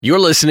You're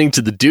listening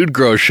to The Dude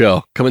Grow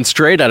Show, coming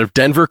straight out of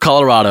Denver,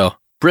 Colorado,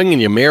 bringing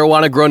you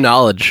marijuana grow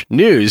knowledge,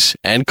 news,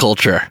 and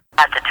culture.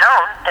 At the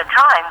tone, the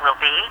time will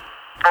be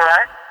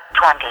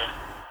 4:20.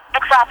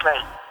 Exactly.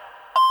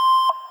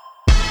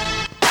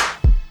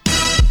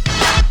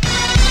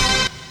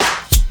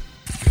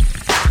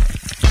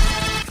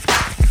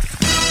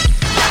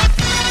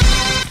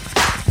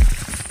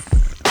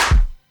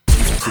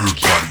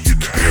 Everybody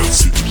in the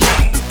house hit the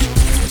ball.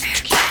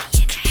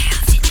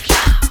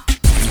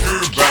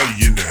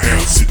 Everybody in the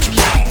house hit the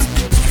ball.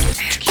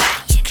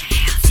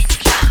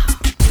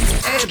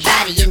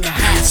 Everybody in the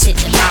house hit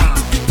the ball.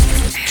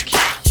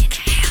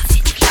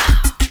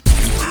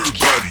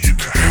 Everybody in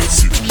the house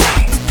hit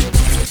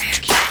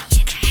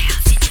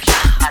the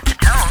ball. At the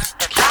tone,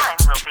 the time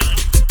will be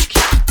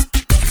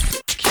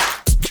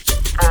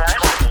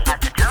 4:20. At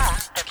the tone,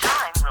 the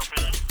time will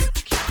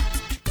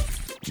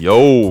be.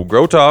 Yo,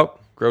 Grow Talk.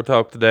 Grow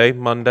Talk today,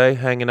 Monday,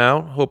 hanging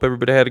out. Hope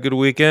everybody had a good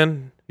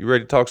weekend. You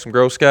ready to talk some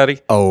grow, Scotty?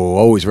 Oh,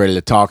 always ready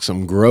to talk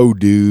some grow,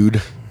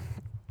 dude.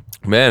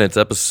 Man, it's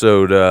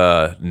episode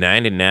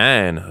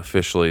 99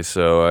 officially,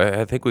 so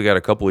I think we got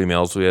a couple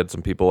emails. We had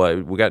some people.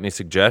 We got any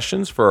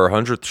suggestions for our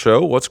 100th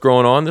show? What's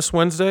going on this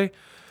Wednesday?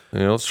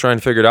 Let's try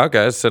and figure it out,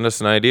 guys. Send us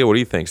an idea. What do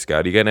you think,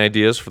 Scott? You got any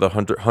ideas for the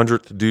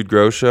 100th Dude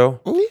Grow show?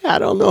 Yeah, I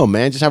don't know,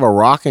 man. Just have a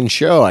rocking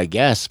show, I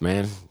guess,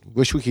 man.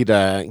 Wish we could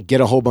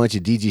get a whole bunch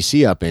of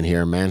DGC up in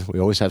here, man.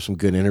 We always have some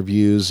good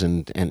interviews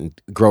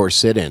and grower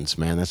sit-ins,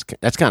 man.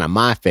 That's kind of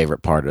my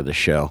favorite part of the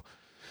show.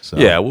 So.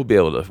 Yeah, we'll be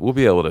able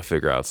to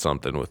figure out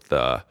something with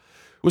the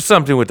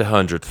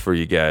 100th for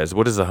you guys.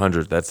 What is the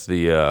 100th? That's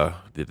the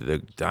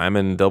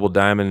diamond, double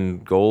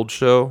diamond gold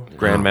show,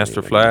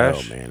 Grandmaster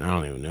Flash. Man, I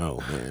don't even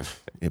know, man.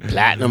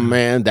 Platinum,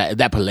 man.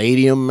 That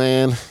palladium,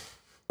 man.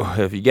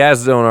 If you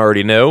guys don't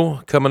already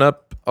know, coming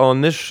up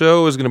on this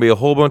show is going to be a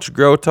whole bunch of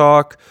grow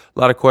talk. A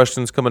lot of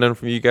questions coming in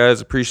from you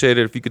guys. Appreciate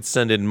it. If you could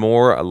send in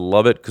more, I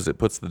love it because it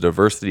puts the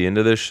diversity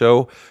into this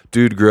show.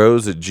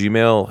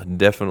 dudegrows@gmail.com.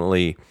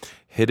 Definitely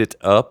hit it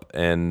up.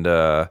 And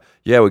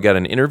yeah, we got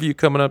an interview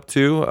coming up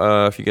too.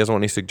 If you guys want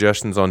any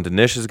suggestions on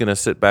Dinesh is going to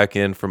sit back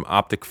in from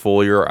Optic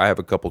Foliar. I have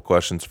a couple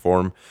questions for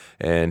him,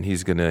 and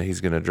he's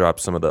gonna drop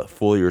some of the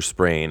foliar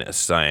spraying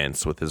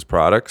science with his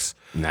products.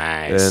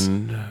 Nice.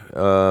 And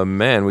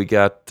man, we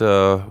got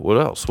what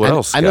else? What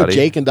else, I know Scotty?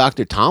 Jake and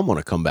Dr. Tom want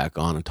to come back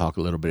on and talk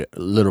a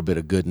little bit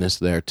of goodness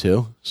there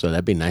too. So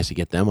that'd be nice to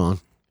get them on.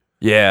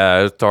 Yeah,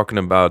 I was talking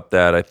about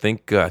that. I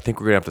think we're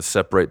gonna have to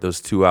separate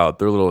those two out.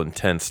 They're a little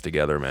intense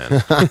together,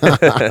 man.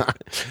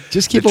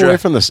 Just keep away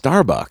from the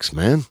Starbucks,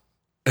 man.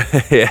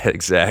 Yeah,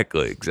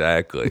 exactly.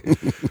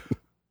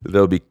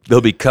 They'll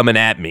be coming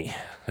at me.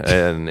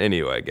 And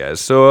anyway, guys.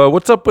 So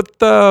what's up with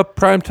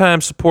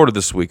primetime supporter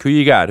this week? Who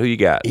you got?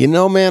 You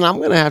know, man, I'm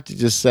gonna have to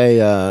just say,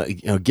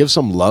 give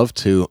some love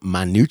to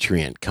my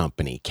nutrient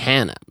company,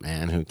 Canna,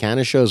 man, who kind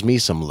of shows me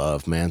some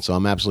love, man. So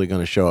I'm absolutely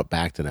gonna show it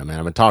back to them, man.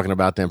 I've been talking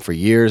about them for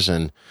years,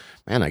 and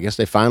man, I guess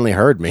they finally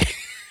heard me.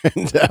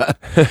 And,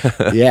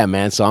 yeah,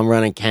 man. So I'm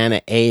running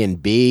Canna A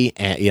and B,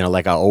 and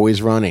like I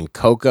always run in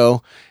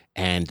cocoa.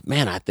 And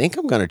man, I think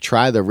I'm going to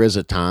try the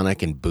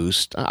Rizotonic and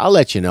Boost. I'll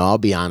let you know. I'll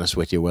be honest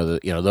with you whether,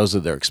 those are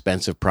their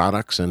expensive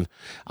products, and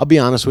I'll be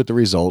honest with the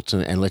results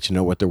and let you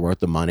know what they're worth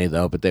the money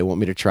though. But they want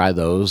me to try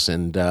those.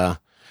 And, man,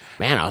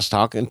 I was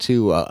talking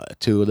to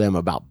them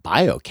about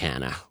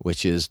BioCanna,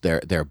 which is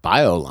their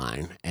bio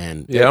line.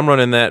 And Yeah, I'm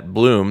running that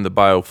Bloom, the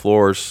Bio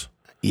Floors.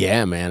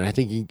 Yeah, man. I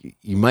think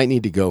you might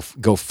need to go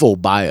full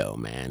bio,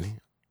 man.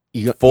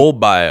 Full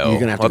bio. You're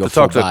going to have to go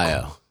talk full to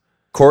bio.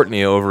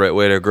 Courtney over at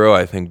Way to Grow,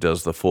 I think,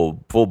 does the full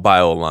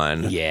bio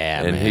line.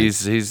 Yeah, and man.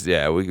 he's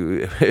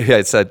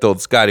I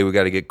told Scotty we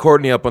got to get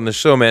Courtney up on the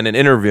show, man, and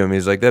interview him.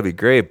 He's like, that'd be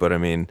great, but I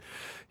mean,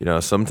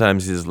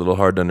 sometimes he's a little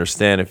hard to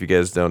understand. If you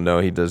guys don't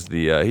know, he does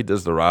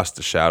the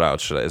Rasta shout out.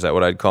 Is that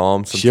what I'd call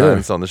him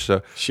sometimes on the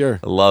show?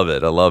 Sure. I love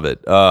it.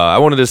 I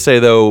wanted to say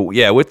though,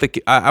 yeah,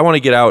 I want to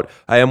get out.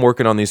 I am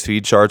working on these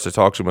feed charts. I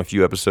talked to him a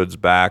few episodes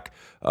back.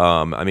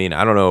 I mean,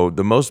 I don't know,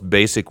 the most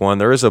basic one,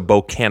 there is a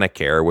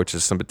Botanicare, which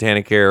is some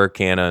Botanicare,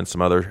 Canna, and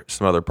some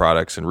other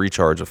products, and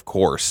Recharge, of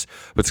course.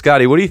 But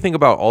Scotty, what do you think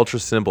about Ultra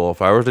Simple? If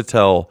I were to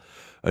tell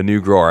a new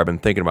grower, I've been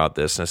thinking about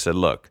this, and I said,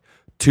 look,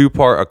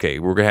 okay,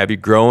 we're going to have you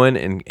growing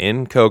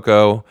in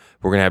cocoa,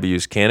 we're going to have you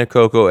use Canna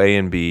Cocoa A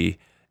and B,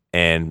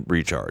 and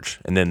Recharge,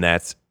 and then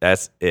that's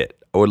it.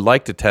 I would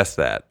like to test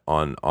that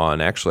on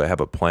actually, I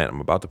have a plant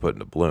I'm about to put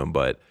into bloom,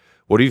 but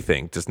what do you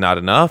think? Just not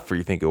enough, or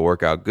you think it'll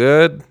work out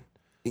good?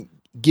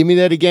 Give me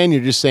that again.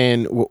 You're just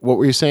saying, what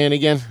were you saying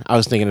again? I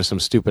was thinking of some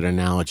stupid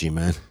analogy,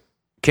 man.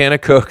 Canna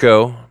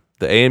Cocoa,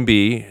 the A and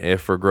B,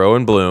 for grow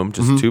and bloom,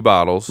 just 2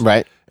 bottles.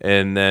 Right.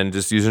 And then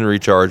just using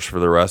Recharge for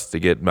the rest to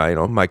get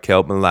my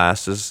kelp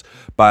molasses,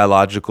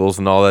 biologicals,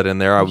 and all that in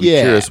there. I would be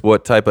curious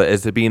what type of,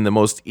 as it being the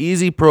most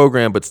easy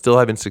program, but still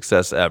having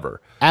success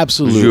ever.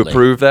 Absolutely. Would you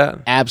approve that?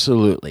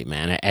 Absolutely,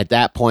 man. At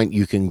that point,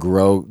 you can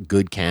grow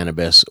good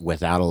cannabis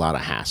without a lot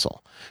of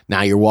hassle.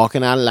 Now you're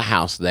walking out of the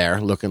house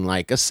there looking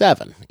like a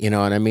 7. You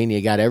know what I mean?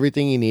 You got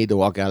everything you need to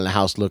walk out of the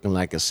house looking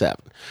like a 7.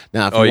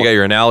 Now, if You got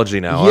your analogy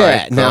now. yeah. All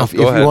right, Now, if you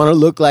go ahead. want to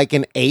look like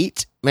an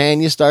 8,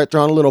 man, you start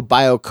throwing a little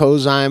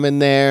biocozyme in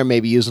there,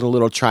 maybe using a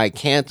little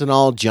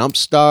tricantanol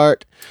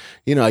jumpstart.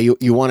 You know,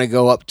 you want to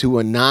go up to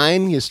a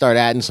 9, you start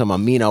adding some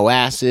amino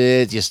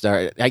acids.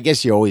 I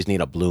guess you always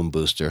need a bloom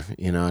booster.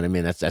 You know what I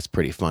mean? That's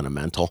pretty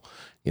fundamental.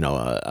 You know,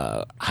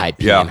 a high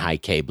P and high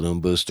K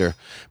bloom booster.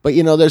 But,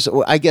 you know,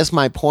 I guess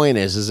my point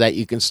is that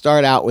you can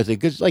start out with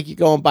like you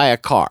go and buy a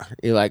car.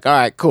 You're like, all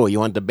right, cool. You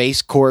want the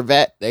base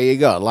Corvette? There you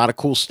go. A lot of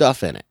cool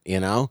stuff in it, you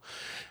know?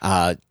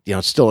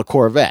 It's still a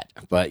Corvette,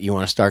 but you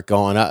want to start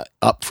going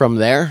up from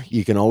there.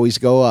 You can always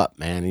go up,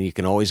 man. And you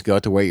can always go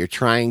to where you're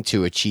trying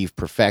to achieve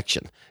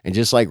perfection. And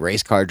just like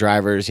race car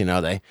drivers, you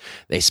know,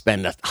 they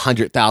spend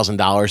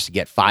 $100,000 to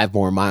get 5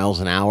 more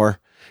miles an hour.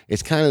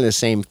 It's kind of the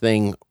same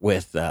thing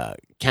with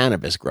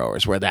cannabis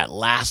growers, where that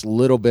last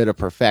little bit of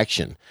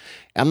perfection.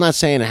 I'm not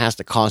saying it has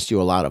to cost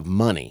you a lot of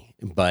money,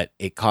 but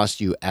it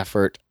costs you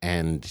effort,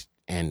 and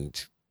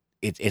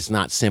it's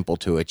not simple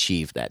to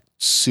achieve that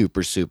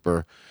super,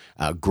 super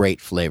great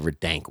flavored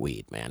dank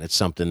weed, man. It's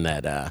something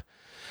that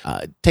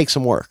takes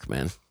some work,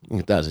 man.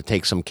 It does. It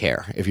takes some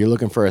care. If you're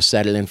looking for a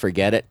set it and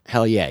forget it,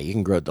 hell yeah, you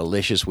can grow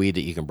delicious weed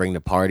that you can bring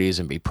to parties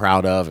and be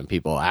proud of, and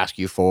people will ask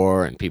you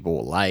for, and people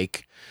will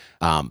like.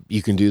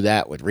 You can do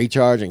that with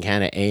Recharge and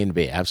Canna A and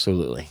B,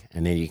 absolutely.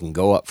 And then you can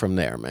go up from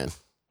there, man.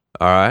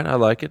 All right, I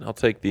like it. I'll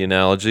take the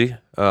analogy.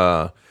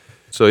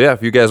 So, yeah,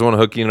 if you guys want to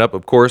hook it up,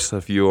 of course,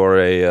 if you are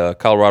a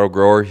Colorado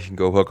grower, you can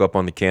go hook up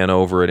on the Canna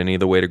over at any of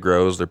the Way to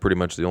Grows. They're pretty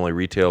much the only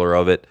retailer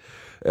of it.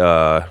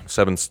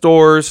 7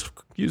 stores.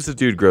 Use the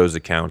Dude Grows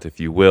account, if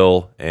you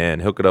will,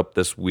 and hook it up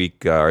this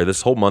week, or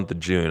this whole month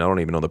of June. I don't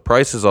even know the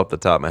prices off the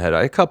top of my head.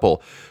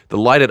 The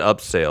lighted up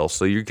sale,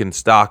 so you can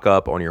stock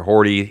up on your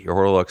Horty, your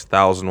Hortilux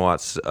 1000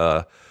 watts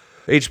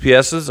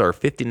HPSs are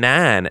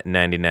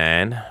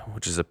 $59.99,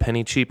 which is a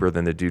penny cheaper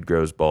than the Dude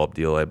Grows bulb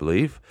deal, I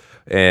believe.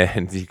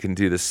 And you can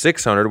do the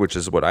 600, which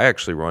is what I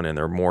actually run, and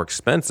they're more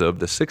expensive.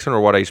 The 600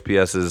 watt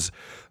HPS is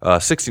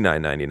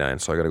 $69.99,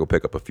 so I got to go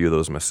pick up a few of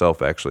those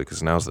myself, actually,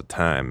 because now's the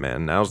time,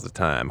 man. Now's the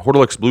time.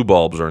 Hortilux blue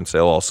bulbs are on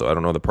sale also. I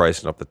don't know the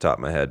pricing off the top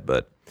of my head,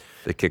 but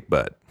they kick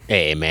butt.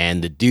 Hey,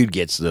 man, the dude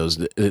gets those.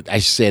 I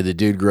should say the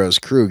Dude Grows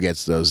crew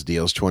gets those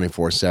deals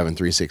 24/7,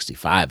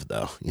 365,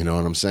 though. You know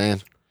what I'm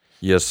saying?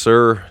 Yes,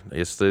 sir.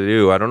 Yes, they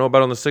do. I don't know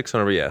about on the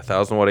 600, but yeah,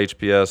 1000 watt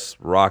HPS,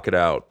 rock it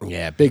out.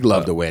 Yeah, big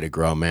love to Way to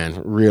Grow,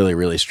 man. Really,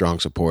 really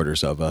strong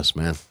supporters of us,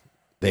 man.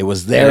 They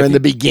was there in the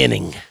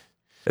beginning.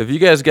 If you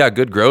guys got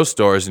good grow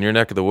stores in your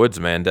neck of the woods,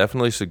 man,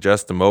 definitely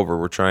suggest them over.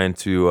 We're trying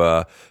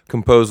to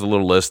compose a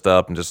little list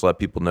up and just let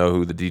people know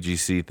who the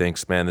DGC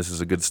thinks, man, this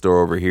is a good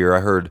store over here.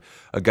 I heard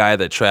a guy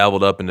that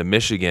traveled up into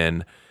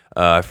Michigan.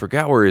 I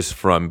forgot where he's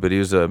from, but he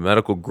was a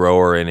medical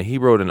grower, and he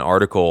wrote an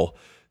article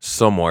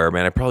somewhere,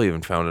 man. I probably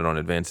even found it on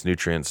Advanced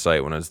Nutrients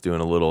site when I was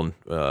doing a little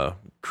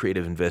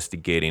creative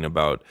investigating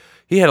about.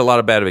 He had a lot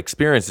of bad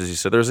experiences. He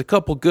said there's a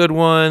couple good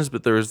ones,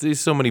 but there's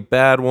so many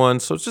bad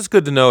ones. So it's just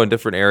good to know in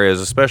different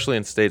areas, especially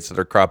in states that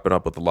are cropping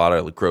up with a lot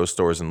of grow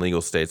stores in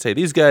legal states. Hey,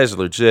 these guys are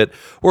legit.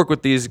 Work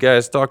with these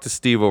guys. Talk to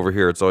Steve over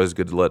here. It's always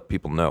good to let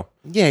people know.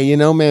 Yeah, you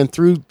know, man,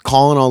 through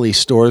calling all these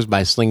stores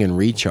by slinging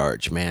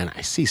Recharge, man,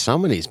 I see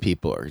some of these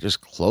people are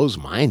just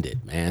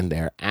closed-minded, man.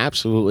 They're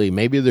absolutely,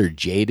 maybe they're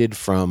jaded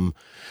from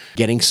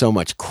getting so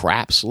much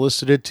crap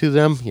solicited to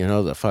them, you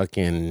know, the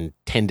fucking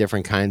 10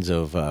 different kinds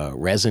of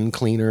resin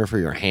cleaner for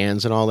your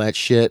hands and all that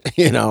shit,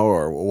 you know,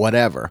 or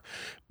whatever.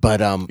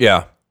 But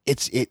yeah,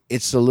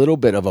 it's a little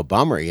bit of a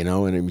bummer, you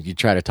know, and you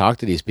try to talk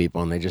to these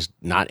people and they're just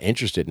not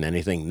interested in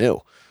anything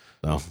new.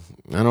 So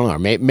I don't know.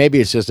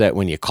 Maybe it's just that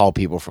when you call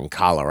people from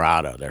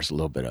Colorado, there's a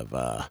little bit of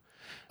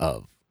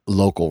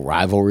local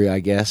rivalry, I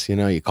guess. You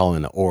know, you call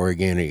into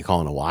Oregon or you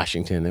call into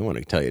Washington, they want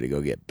to tell you to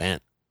go get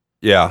bent.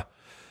 Yeah.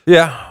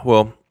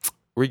 Well,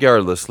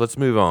 regardless, let's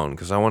move on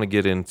because I want to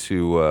get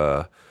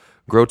into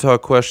Grow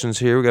Talk questions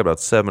here. We got about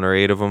 7 or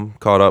 8 of them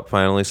caught up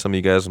finally. Some of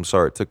you guys, I'm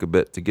sorry it took a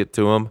bit to get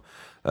to them.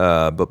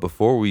 But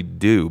before we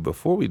do, let's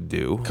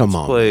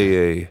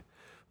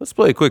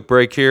play a quick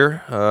break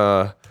here.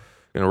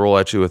 Gonna roll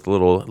at you with a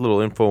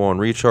little info on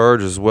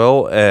Recharge as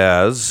well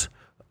as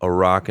a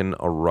rockin'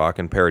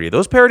 parody.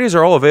 Those parodies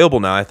are all available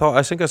now.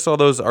 I think I saw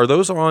those. Are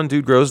those on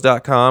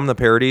dudegrows.com, the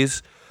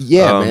parodies?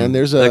 Yeah, man.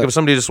 There's like if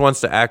somebody just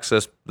wants to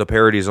access the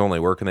parodies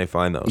only, where can they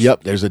find those?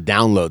 Yep, there's a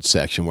download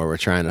section where we're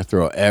trying to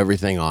throw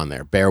everything on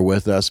there. Bear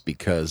with us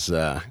because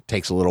it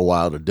takes a little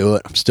while to do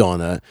it. I'm still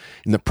in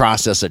the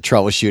process of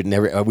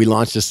troubleshooting. We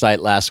launched the site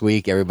last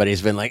week.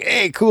 Everybody's been like,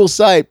 "Hey, cool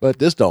site, but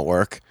this don't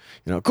work."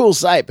 You know, cool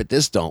site, but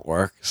this don't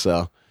work.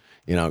 So,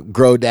 you know,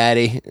 Grow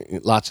Daddy,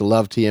 lots of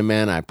love to you,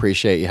 man. I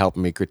appreciate you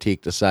helping me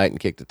critique the site and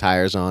kick the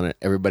tires on it.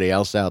 Everybody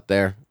else out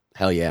there,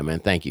 hell yeah, man.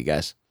 Thank you,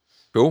 guys.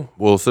 Cool.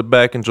 We'll sit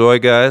back, enjoy,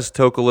 guys.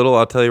 Toke a little.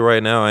 I'll tell you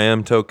right now, I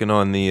am toking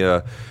on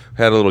the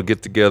Had a little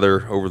get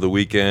together over the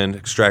weekend.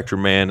 Extractor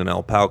Man and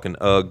Alpalcan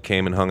Ugg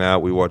came and hung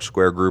out. We watched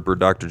Square Grouper.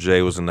 Dr.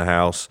 J was in the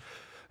house,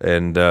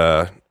 and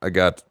I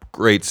got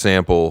great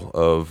sample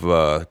of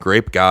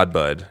grape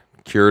Godbud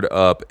cured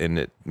up, and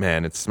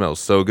it smells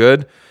so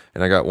good.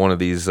 And I got one of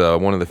these,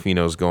 one of the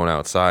phenos going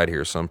outside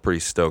here, so I'm pretty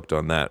stoked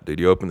on that, dude.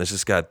 You open this,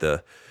 it's got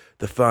the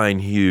fine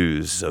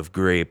hues of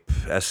grape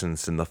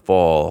essence in the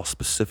fall,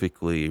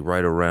 specifically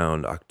right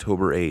around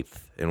October 8th.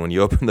 And when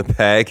you open the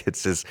bag, it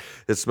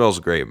smells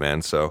great,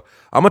 man. So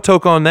I'm going to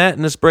toke on that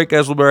in this break,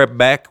 guys. We'll be right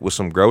back with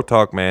some Grow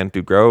Talk, man.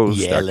 Dude, grows.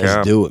 Yeah,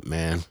 let's do it,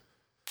 man.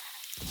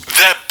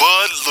 That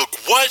bud look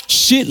what?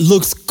 Shit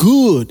looks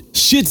good.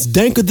 Shit's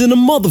danker than a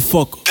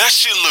motherfucker. That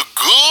shit look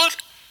good?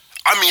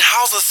 I mean,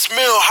 how's it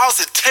smell? How's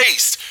it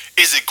taste?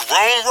 Is it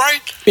grown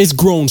right? It's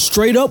grown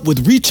straight up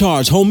with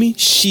Recharge, homie.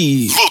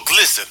 Shit. Look,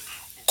 listen,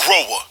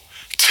 grower,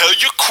 tell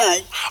your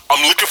crew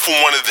I'm looking for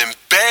one of them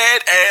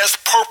badass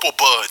purple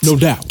buds. No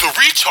doubt. The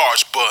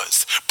Recharge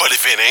buds. But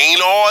if it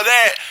ain't all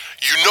that,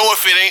 you know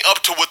if it ain't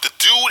up to what the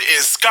dude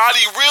in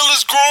Scotty Real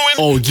is growing,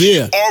 Oh,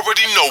 yeah. you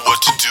already know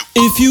what to do.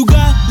 If you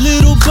got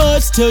little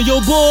buds, tell your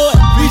boy,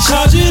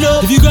 recharge it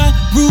up. If you got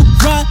root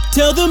rot,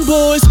 tell them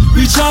boys,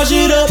 recharge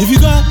it up. If you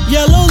got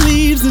yellow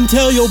leaves, then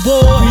tell your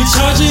boy,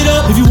 recharge it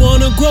up. If you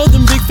wanna grow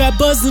them big fat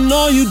buds, then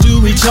all you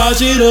do, recharge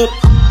it up.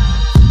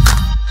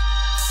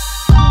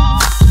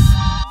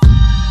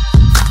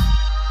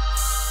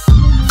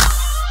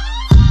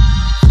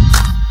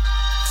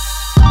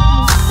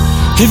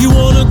 If you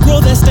wanna grow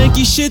that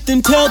stanky shit,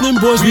 then tell them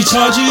boys,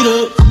 recharge it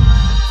up.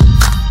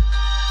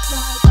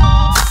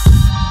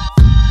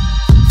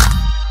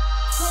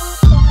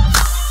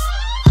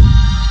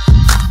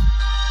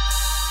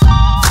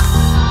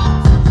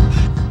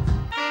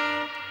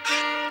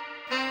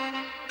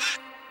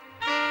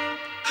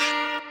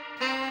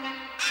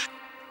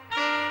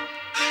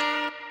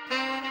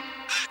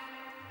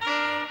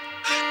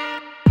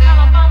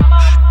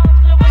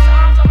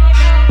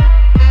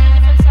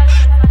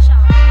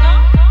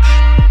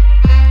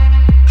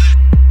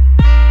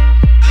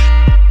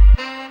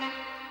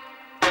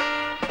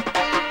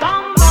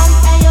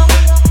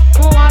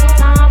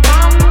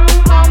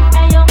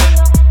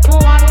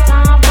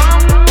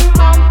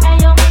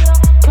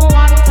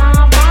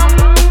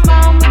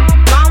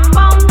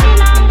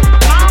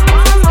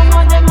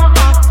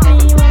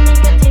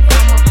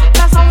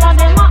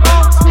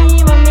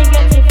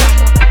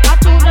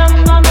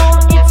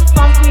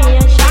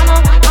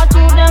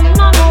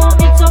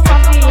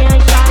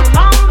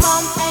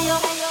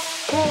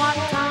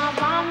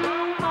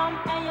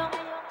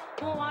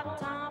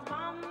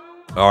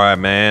 All right,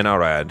 man. All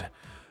right.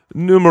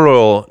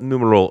 Numeral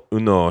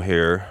uno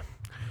here.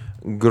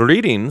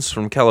 Greetings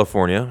from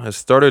California. I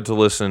started to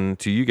listen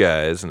to you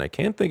guys, and I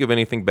can't think of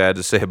anything bad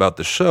to say about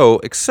the show,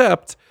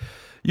 except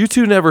you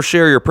two never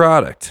share your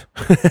product.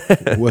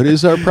 What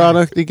is our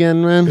product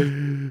again,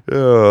 man?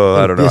 Oh,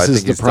 I don't know. This I think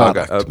is the he's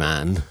talking- product,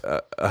 man.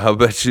 I'll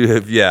bet you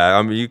if, yeah,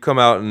 I mean, you come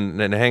out and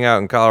hang out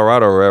in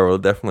Colorado or wherever, we'll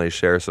definitely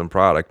share some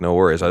product. No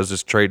worries. I was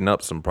just trading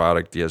up some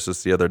product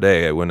just the other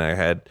day when I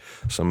had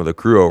some of the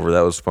crew over.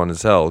 That was fun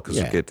as hell because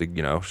Yeah. we get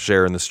to,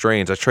 share in the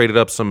strains. I traded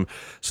up some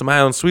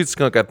Island Sweet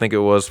Skunk, I think it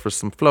was, for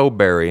some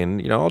Flowberry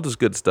and, all this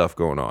good stuff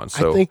going on.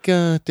 So I think,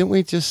 didn't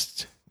we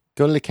just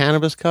go to the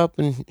Cannabis Cup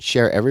and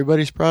share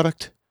everybody's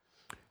product?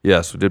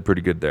 yes, we did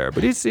pretty good there.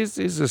 But he's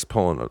just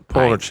pulling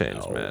a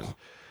chains, man.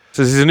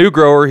 Says he's a new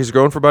grower. He's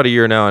grown for about a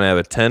year now, and I have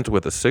a tent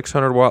with a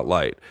 600-watt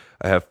light.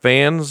 I have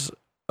fans,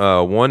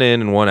 one in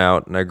and one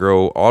out, and I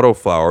grow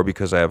autoflower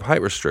because I have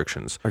height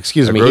restrictions.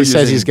 Excuse I me, grow he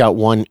says using- he's got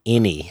one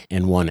innie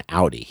and one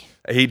outie.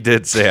 He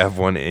did say I have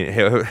one.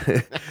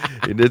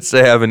 He did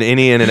say I have an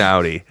innie and an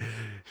outie.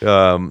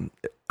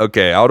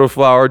 Okay,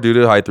 autoflower due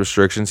to height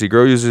restrictions. He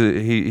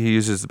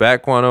uses the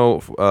bat guano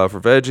for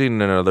vegging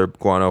and another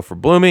guano for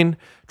blooming.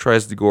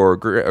 Tries to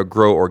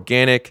grow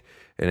organic,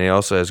 and he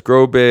also has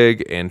Grow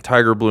Big and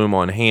Tiger Bloom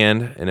on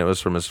hand, and it was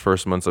from his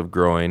first months of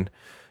growing.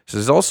 So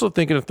he's also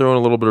thinking of throwing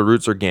a little bit of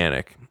Roots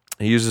Organic.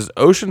 He uses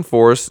Ocean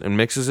Forest and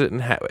mixes it in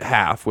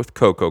half with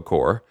Cocoa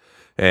Core.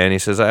 And he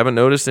says, I haven't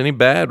noticed anything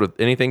bad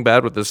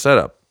with this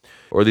setup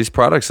or these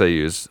products I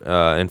use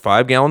in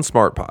 5-gallon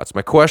smart pots.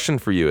 My question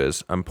for you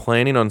is, I'm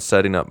planning on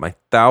setting up my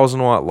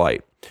 1,000-watt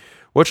light.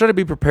 What should I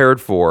be prepared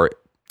for?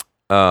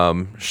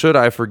 Should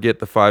I forget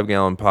the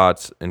 5-gallon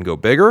pots and go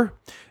bigger?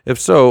 If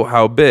so,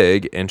 how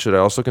big? And should I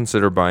also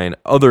consider buying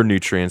other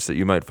nutrients that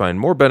you might find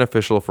more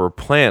beneficial for a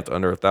plant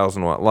under a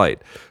 1,000-watt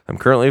light? I'm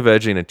currently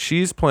vegging a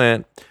cheese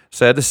plant.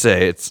 Sad to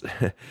say,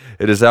 it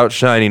is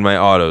outshining my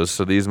autos,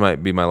 so these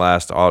might be my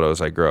last autos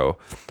I grow.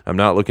 I'm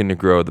not looking to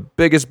grow the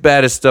biggest,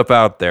 baddest stuff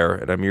out there,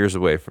 and I'm years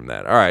away from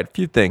that. All right, a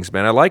few things,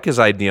 man. I like his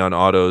idea on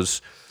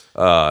autos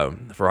for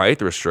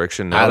height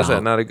restriction. Now, is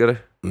that not a good?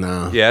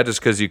 No. Yeah, just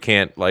because you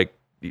can't,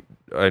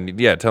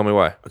 tell me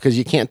why. Because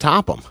you can't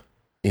top them.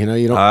 You know,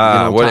 you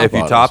don't what top if you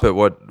autos. top it?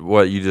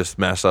 What you just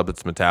mess up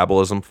its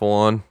metabolism full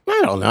on?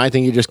 I don't know. I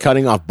think you're just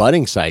cutting off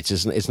budding sites.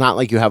 It's not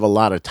like you have a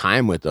lot of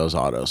time with those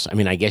autos. I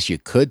mean, I guess you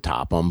could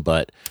top them,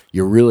 but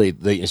you're really,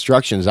 the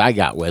instructions I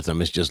got with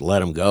them is just let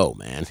them go,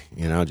 man.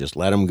 You know, just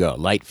let them go.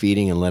 Light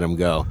feeding and let them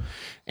go.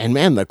 And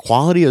man, the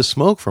quality of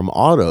smoke from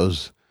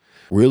autos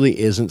really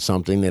isn't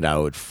something that I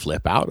would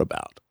flip out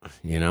about,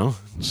 you know?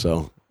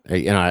 So,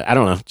 you know, I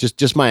don't know.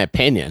 Just my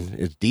opinion.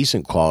 It's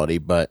decent quality,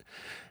 but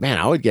man,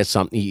 I would get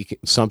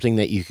something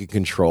that you could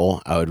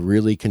control. I would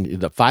really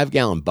the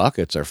 5-gallon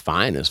buckets are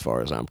fine as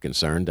far as I'm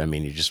concerned. I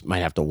mean, you just might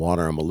have to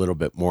water them a little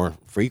bit more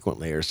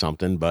frequently or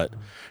something, but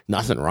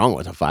nothing wrong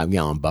with a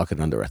 5-gallon bucket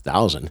under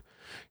 1,000.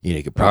 You know,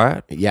 you could probably, All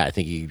right. yeah, I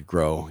think you could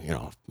grow, you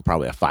know,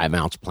 probably a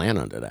 5-ounce plant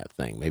under that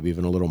thing, maybe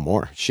even a little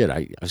more. Shit,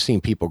 I've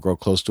seen people grow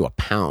close to a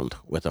pound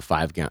with a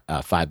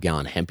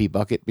 5-gallon hempy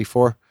bucket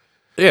before.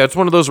 Yeah, it's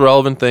one of those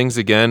relevant things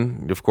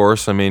again, of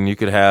course. I mean, you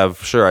could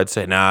have, sure, I'd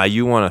say, nah,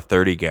 you want a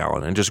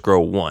 30-gallon and just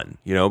grow one,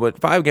 you know, but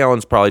 5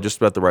 gallons probably just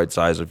about the right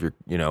size if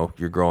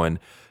you're growing.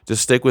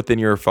 Just stick within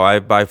your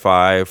 5x5,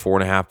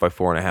 4.5 by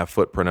 4.5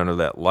 footprint under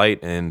that light.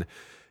 And,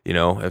 you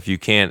know,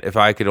 if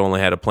I could only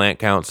had a plant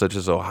count such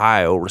as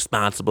Ohio,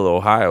 responsible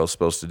Ohio is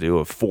supposed to do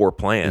of 4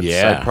 plants,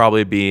 Yeah. I'd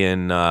probably be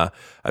in,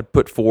 I'd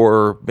put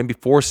 4.7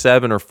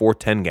 or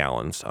 4.10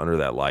 gallons under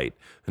that light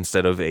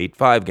instead of 8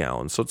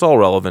 5-gallons. So it's all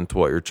relevant to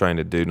what you're trying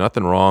to do.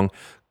 Nothing wrong.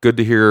 Good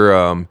to hear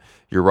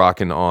you're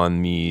rocking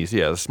on these,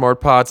 the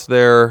smart pots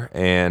there,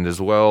 and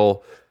as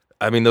well,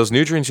 I mean, those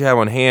nutrients you have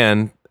on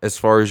hand as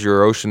far as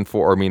your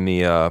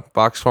the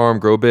Fox Farm,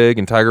 Grow Big,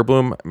 and Tiger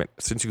Bloom, I mean,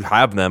 since you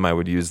have them, I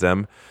would use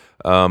them.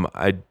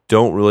 I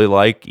don't really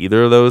like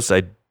either of those.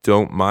 I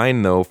don't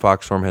mind, though.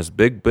 Fox Farm has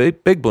Big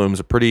Bloom's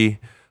a pretty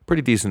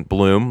decent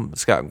bloom.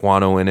 It's got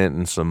guano in it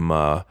and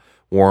some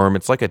worm.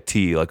 It's like a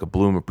tea, like a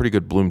pretty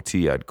good bloom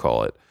tea, I'd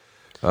call it.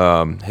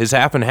 His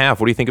half and half.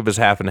 What do you think of his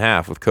half and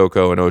half with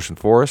cocoa and ocean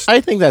forest? I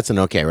think that's an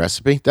okay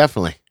recipe.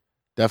 Definitely.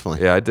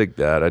 Yeah, I dig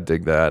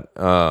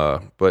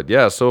that. But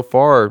yeah, so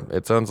far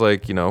it sounds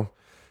like, you know,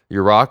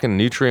 you're rocking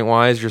nutrient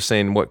wise. You're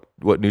saying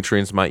what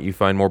nutrients might you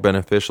find more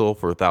beneficial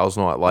for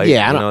 1,000-watt light?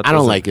 Yeah, You know, I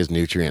don't like his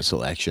nutrient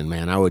selection,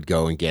 man. I would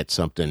go and get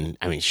something.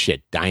 I mean,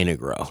 shit,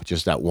 Dynagrow.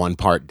 Just that 1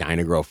 part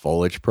Dynagrow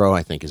Foliage Pro,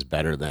 I think is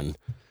better than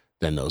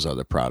those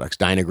other products.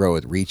 Dynagrow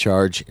with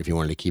Recharge, if you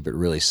wanted to keep it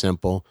really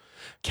simple.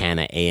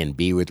 Canna A and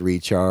B with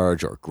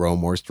Recharge, or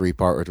Growmore's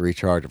 3-part with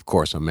Recharge. Of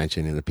course, I'm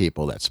mentioning the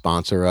people that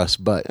sponsor us,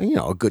 but you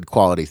know, a good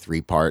quality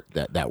 3-part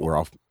that we're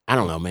off. I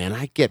don't know, man.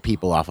 I get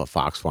people off of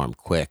Fox Farm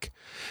quick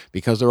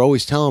because they're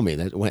always telling me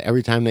that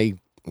every time they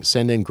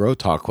send in Grow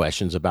Talk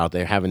questions about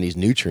they're having these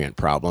nutrient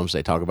problems,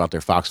 they talk about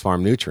their Fox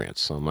Farm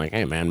nutrients. So I'm like,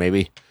 hey, man,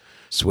 maybe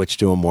switch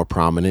to a more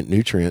prominent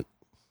nutrient.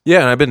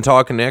 Yeah, and I've been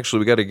talking. Actually,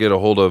 we got to get a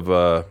hold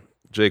of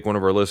Jake. One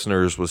of our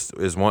listeners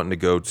is wanting to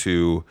go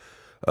to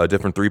a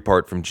different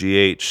 3-part from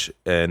GH,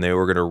 and they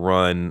were going to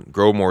run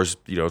Growmore's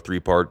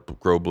 3-part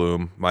Grow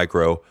Bloom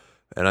Micro.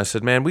 And I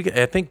said, man,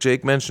 I think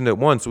Jake mentioned it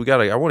once.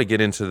 I want to get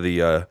into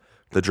the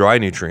dry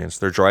nutrients,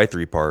 their dry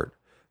 3-part,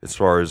 as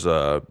far as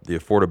the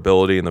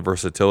affordability and the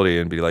versatility,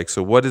 and be like,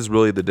 so what is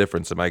really the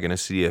difference? Am I going to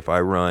see if I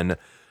run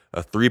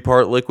a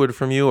 3-part liquid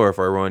from you, or if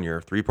I run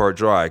your 3-part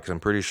dry? Because I'm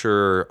pretty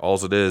sure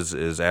all it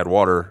is add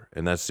water,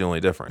 and that's the only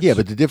difference. Yeah,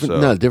 but the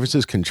difference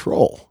is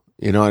control.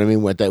 You know what I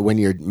mean? When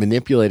you're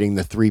manipulating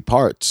the 3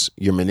 parts,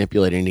 you're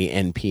manipulating the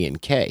N, P, and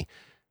K.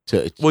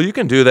 Well, you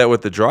can do that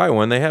with the dry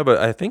one. They have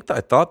I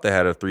thought they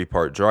had a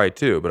 3-part dry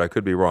too, but I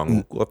could be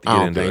wrong. We'll have to get I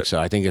don't into think it. so.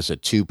 I think it's a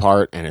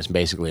 2-part, and it's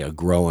basically a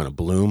grow and a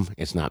bloom.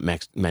 It's not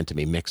meant to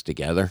be mixed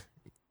together.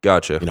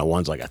 Gotcha. You know,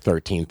 one's like a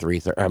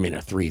 13-3. I mean,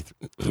 a 3.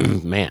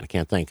 Man, I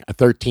can't think. A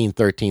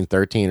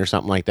 13-13-13 or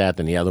something like that.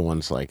 Then the other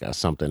one's like a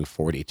something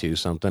 42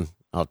 something.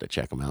 I'll have to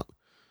check them out.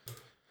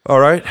 All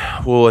right.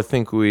 Well, I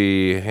think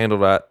we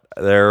handled that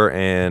there.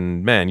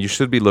 And man, you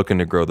should be looking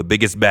to grow the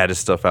biggest, baddest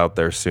stuff out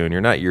there soon.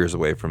 You're not years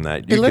away from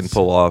that. You can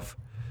pull off.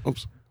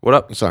 Oops. What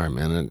up? Sorry,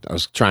 man. I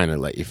was trying to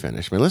let you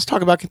finish, man. Let's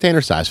talk about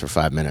container size for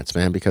 5 minutes,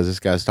 man, because this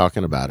guy's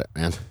talking about it,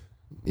 man.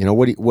 You know,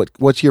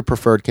 what's your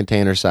preferred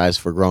container size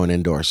for growing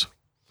indoors?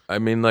 I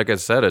mean, like I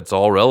said, it's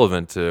all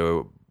relevant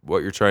to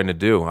what you're trying to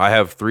do. I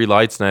have 3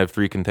 lights and I have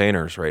 3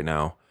 containers right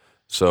now.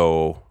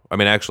 So, I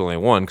mean, actually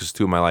only 1 because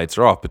 2 of my lights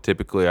are off. But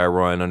typically I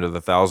run under the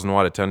 1,000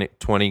 watt a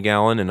 20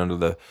 gallon and under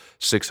the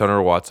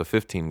 600 watts a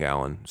 15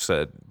 gallon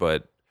set.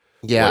 But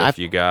Yeah, if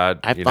you got,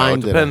 I it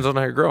find that depends on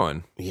how you're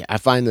growing. Yeah, I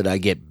find that I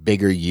get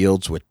bigger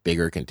yields with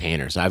bigger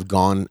containers. I've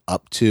gone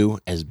up to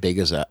as big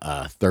as a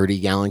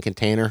 30-gallon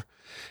container,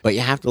 but you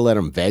have to let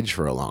them veg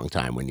for a long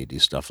time when you do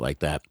stuff like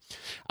that.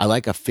 I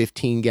like a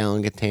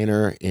 15-gallon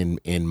container in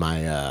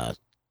my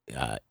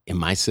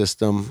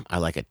system. I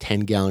like a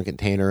 10-gallon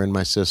container in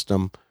my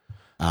system,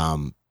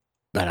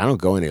 but I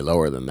don't go any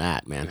lower than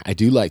that, man. I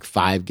do like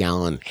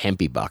 5-gallon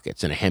hempy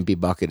buckets, and a hempy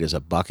bucket is a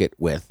bucket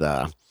with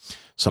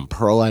some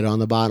perlite on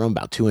the bottom,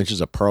 about 2 inches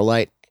of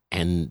perlite,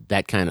 and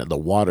that kind of the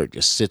water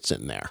just sits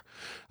in there.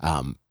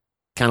 Kind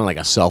of like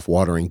a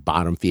self-watering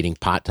bottom-feeding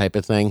pot type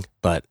of thing,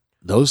 but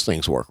those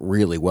things work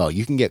really well.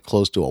 You can get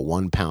close to a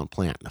 1 pound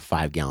plant in a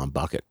 5-gallon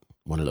bucket.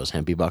 One of those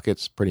hempy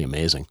buckets, pretty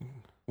amazing.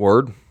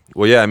 Word.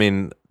 Well, yeah. I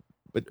mean,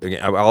 but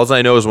again, all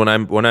I know is when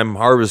I'm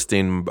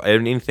harvesting,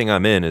 anything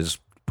I'm in is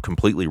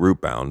completely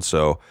root bound.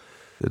 So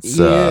it's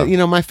my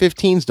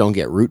 15s don't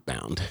get root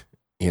bound.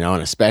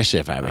 And especially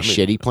if I have a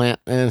shitty plant,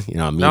 a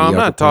no, I'm mediocre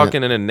not plant.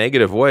 talking in a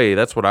negative way.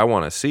 That's what I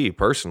want to see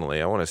personally.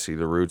 I want to see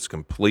the roots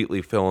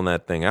completely filling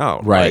that thing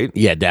out. Right?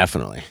 Yeah,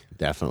 definitely.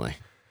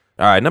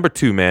 All right, number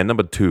 2, man.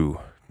 Number 2,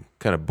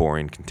 kind of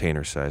boring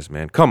container size,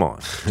 man. Come on,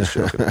 just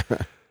joking.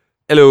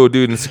 Hello,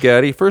 dude and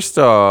Scotty. First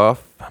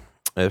off,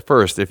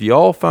 if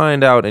y'all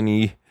find out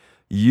any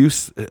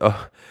use,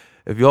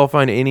 if y'all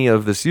find any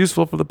of this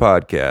useful for the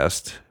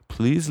podcast,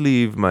 please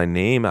leave my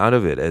name out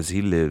of it, as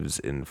he lives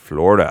in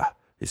Florida.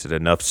 He said,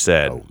 enough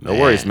said. No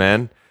worries,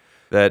 man.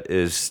 That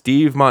is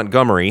Steve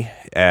Montgomery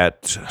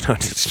at...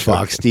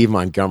 Fuck, Steve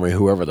Montgomery,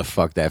 whoever the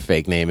fuck that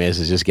fake name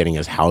is just getting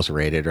his house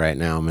raided right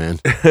now, man.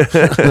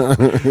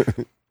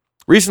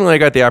 Recently, I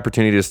got the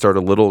opportunity to start a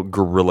little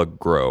guerrilla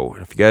grow.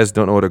 If you guys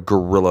don't know what a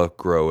guerrilla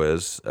grow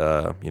is,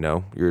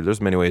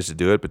 there's many ways to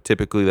do it, but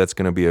typically that's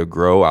going to be a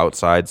grow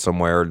outside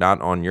somewhere,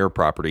 not on your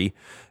property,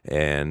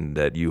 and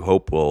that you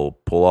hope will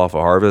pull off a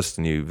harvest,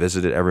 and you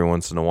visit it every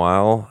once in a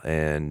while,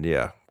 and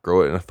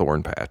grow it in a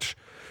thorn patch.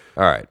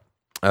 All right.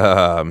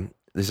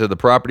 They said the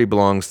property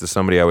belongs to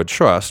somebody I would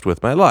trust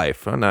with my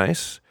life. Oh,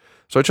 nice.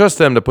 So I trust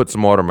them to put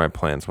some water on my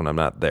plants when I'm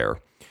not there.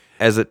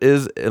 As it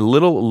is a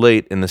little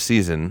late in the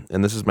season,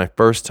 and this is my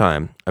first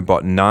time, I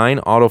bought 9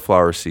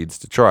 autoflower seeds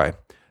to try.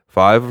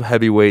 5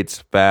 heavyweights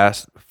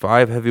fast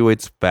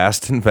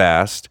and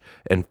fast,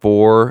 and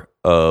 4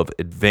 of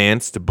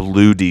advanced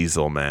blue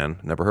diesel, man.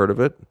 Never heard of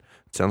it?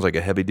 Sounds like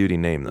a heavy-duty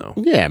name, though.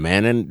 Yeah,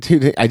 man. And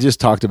dude, I just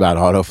talked about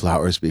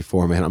autoflowers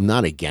before, man. I'm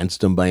not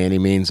against them by any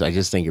means. I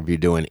just think if you're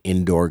doing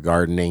indoor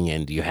gardening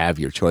and you have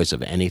your choice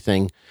of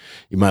anything,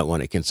 you might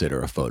want to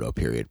consider a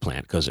photoperiod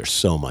plant because there's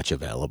so much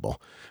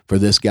available. For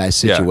this guy's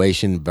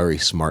situation, very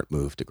smart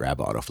move to grab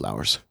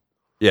autoflowers.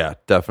 Yeah,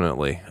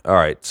 definitely. All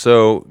right,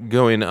 so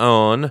going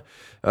on,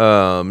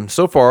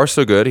 so far,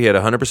 so good. He had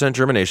a 100%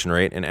 germination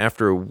rate, and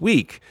after a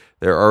week,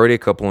 they're already a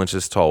couple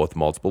inches tall with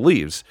multiple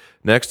leaves.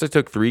 Next, I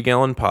took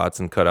 3-gallon pots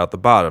and cut out the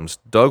bottoms,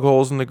 dug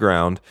holes in the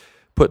ground,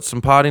 put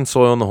some potting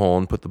soil in the hole,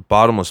 and put the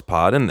bottomless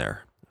pot in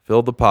there.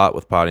 Filled the pot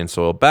with potting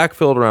soil,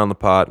 backfilled around the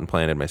pot, and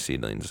planted my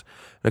seedlings.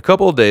 In a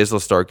couple of days, they'll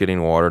start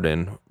getting watered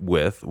in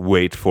with,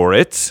 wait for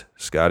it,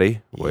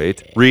 Scotty,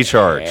 wait,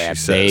 recharge, she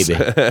says.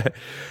 Baby.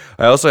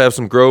 I also have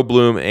some Grow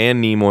Bloom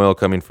and neem oil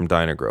coming from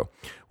Dynagrow.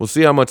 We'll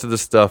see how much of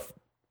this stuff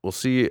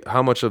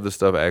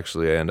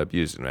actually I end up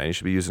using, man. You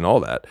should be using all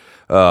that.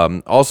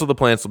 Also, the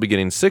plants will be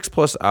getting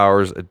 6+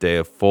 hours a day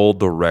of full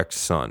direct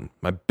sun.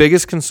 My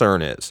biggest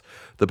concern is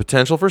the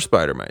potential for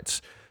spider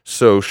mites.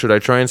 So should I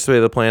try and spray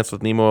the plants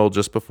with neem oil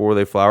just before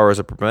they flower as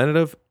a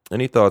preventative?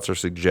 Any thoughts or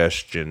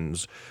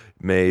suggestions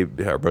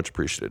are much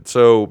appreciated.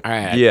 So,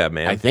 yeah,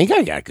 man. I think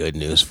I got good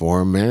news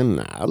for him,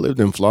 man. I lived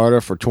in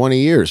Florida for 20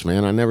 years,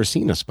 man. I never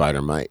seen a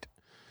spider mite.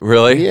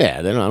 Really? Yeah,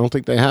 I don't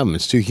think they have them.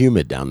 It's too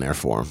humid down there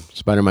for them.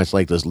 Spider mites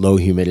like this low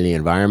humidity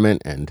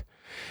environment, and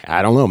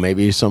I don't know,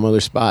 maybe some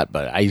other spot,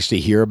 but I used to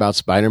hear about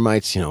spider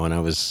mites, when I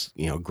was,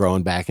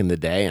 growing back in the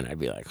day, and I'd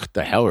be like, what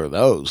the hell are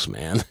those,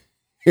 man?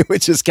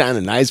 Which is kind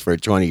of nice for a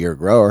 20-year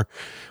grower.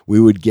 We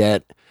would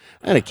get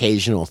an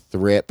occasional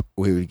thrip.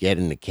 We would get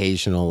an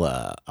occasional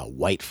a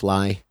white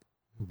fly,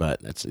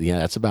 but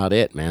that's about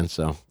it, man.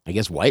 So I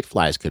guess white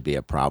flies could be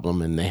a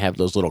problem, and they have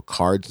those little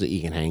cards that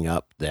you can hang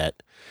up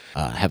that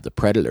have the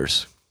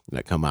predators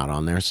that come out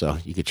on there, so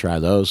you could try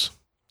those.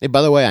 Hey,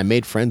 by the way, I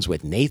made friends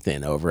with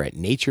Nathan over at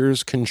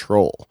Nature's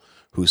Control,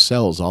 who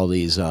sells all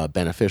these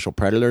beneficial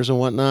predators and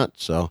whatnot,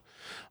 so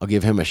I'll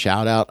give him a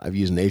shout out. I've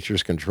used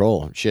Nature's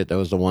Control. Shit, that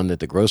was the one that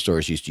the grocery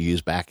stores used to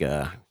use back in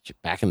the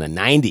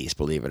 90s,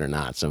 believe it or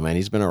not. So, man,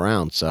 he's been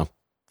around, so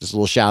just a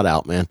little shout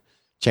out, man.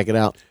 Check it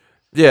out.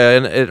 Yeah,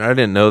 and I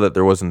didn't know that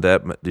there wasn't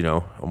that,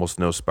 almost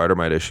no spider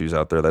mite issues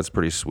out there. That's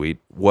pretty sweet.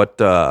 What,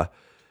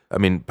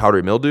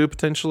 powdery mildew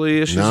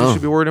potentially issues you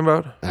should be worried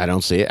about? I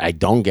don't see it. I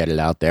don't get it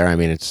out there. I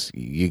mean, it's,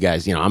 you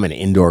guys, I'm an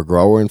indoor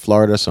grower in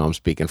Florida, so I'm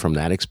speaking from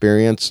that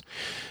experience.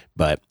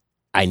 But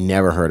I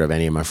never heard of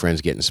any of my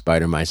friends getting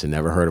spider mites and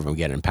never heard of them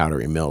getting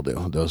powdery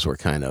mildew. Those were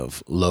kind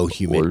of low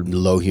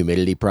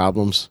humidity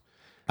problems.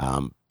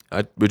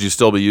 Would you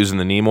still be using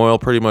the neem oil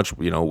pretty much,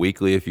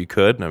 weekly if you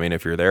could? I mean,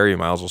 if you're there, you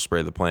might as well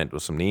spray the plant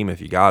with some neem if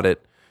you got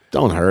it.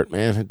 Don't hurt,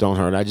 man. It don't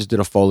hurt. I just did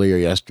a foliar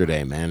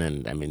yesterday, man,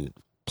 and I mean,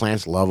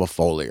 plants love a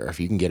foliar. If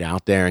you can get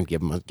out there and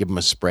give them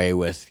a spray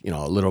with,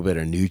 a little bit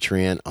of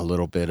nutrient, a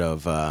little bit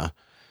of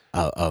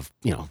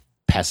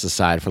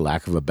pesticide, for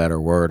lack of a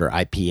better word, or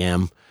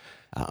IPM,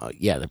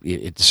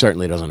 it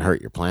certainly doesn't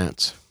hurt your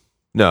plants.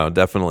 No,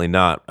 definitely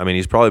not. I mean,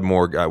 he's probably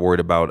more worried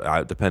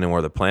about, depending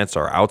where the plants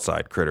are,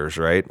 outside critters,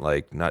 right?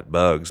 Like not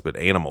bugs, but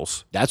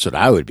animals. That's what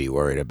I would be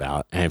worried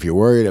about. And if you're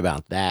worried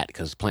about that,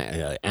 because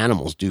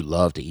animals do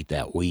love to eat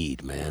that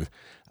weed, man.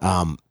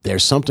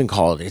 There's something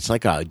called, it's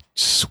like a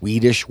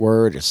Swedish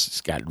word. It's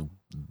got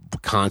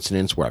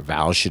consonants where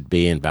vowels should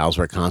be and vowels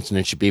where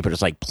consonants should be, but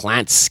it's like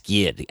plant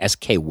skyd,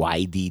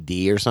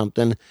 SKYDD or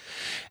something.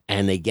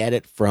 And they get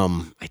it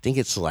from, I think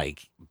it's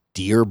like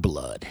deer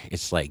blood.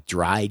 It's like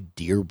dried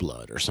deer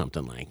blood or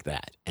something like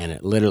that. And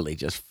it literally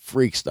just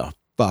freaks the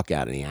fuck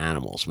out of the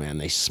animals, man.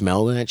 They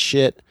smell that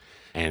shit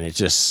and it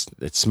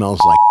smells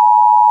like.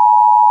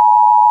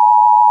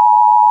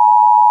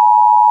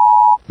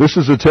 This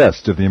is a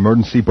test of the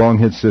emergency bong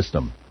hit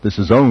system. This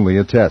is only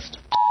a test.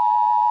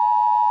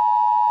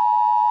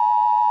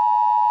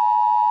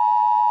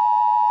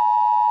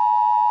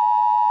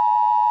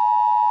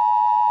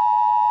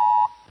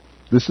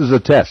 This is a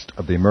test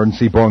of the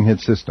emergency bong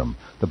hit system.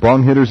 The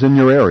bong hitters in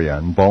your area,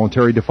 in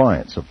voluntary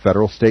defiance of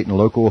federal, state, and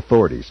local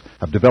authorities,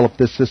 have developed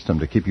this system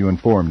to keep you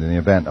informed in the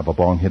event of a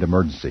bong hit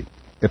emergency.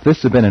 If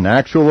this had been an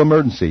actual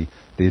emergency,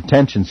 the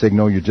attention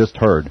signal you just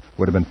heard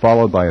would have been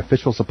followed by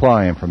official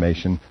supply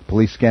information,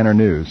 police scanner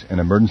news,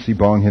 and emergency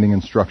bong hitting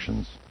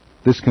instructions.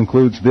 This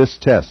concludes this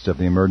test of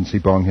the emergency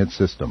bong hit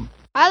system.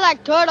 I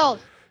like turtles.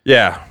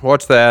 Yeah,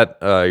 watch that.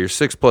 Your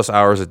 6+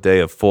 hours a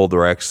day of full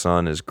direct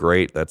sun is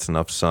great. That's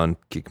enough sun.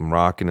 Keep them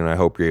rocking, and I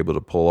hope you're able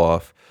to pull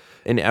off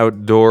an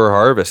outdoor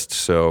harvest.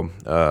 So,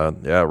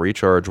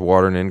 recharge,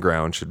 water, and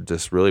in-ground should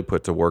just really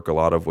put to work a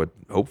lot of what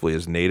hopefully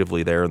is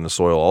natively there in the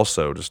soil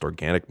also, just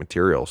organic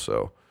material.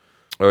 So,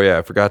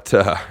 I forgot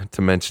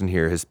to mention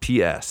here his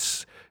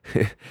PS,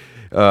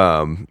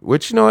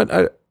 which, you know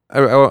what,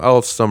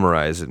 I'll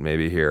summarize it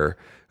maybe here.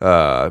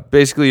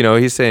 Basically,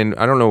 he's saying,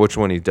 I don't know which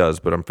one he does,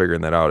 but I'm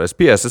figuring that out. As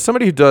PS, as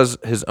somebody who does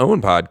his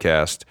own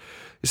podcast,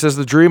 he says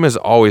the dream is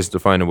always to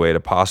find a way to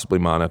possibly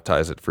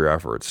monetize it for your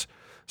efforts.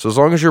 So as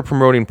long as you're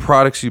promoting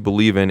products you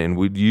believe in and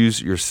would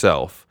use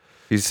yourself,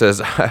 he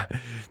says,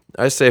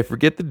 I say,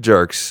 forget the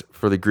jerks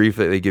for the grief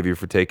that they give you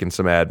for taking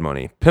some ad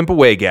money. Pimp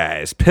away,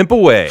 guys. Pimp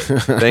away.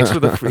 Thanks for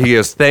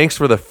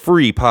the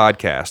free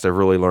podcast. I've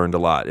really learned a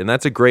lot. And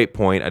that's a great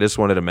point. I just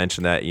wanted to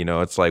mention that,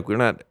 it's like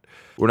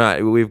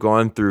we've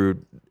gone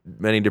through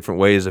many different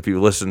ways if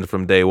you listened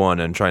from day one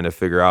and trying to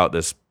figure out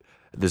this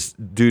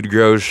Dude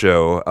Grows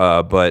show.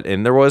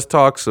 And there was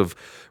talks of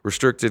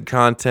restricted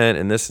content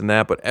and this and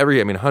that, but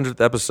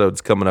 100th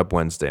episode's coming up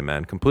Wednesday,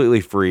 man.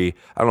 Completely free.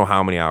 I don't know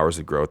how many hours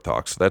of growth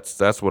talks.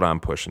 That's what I'm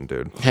pushing,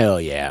 dude.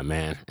 Hell yeah,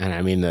 man.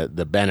 And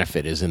the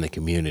benefit is in the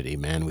community,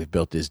 man. We've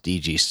built this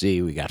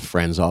DGC. We got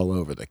friends all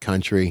over the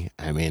country.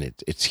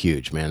 It's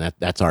huge, man.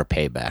 That's our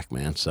payback,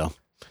 man. So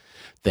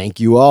thank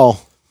you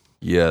all.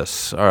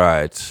 Yes. All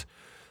right.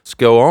 Let's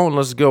go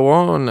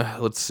on.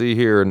 Let's see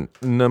here.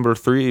 Number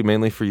 3,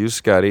 mainly for you,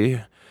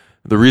 Scotty.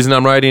 The reason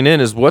I'm writing in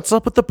is what's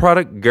up with the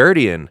product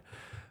Guardian?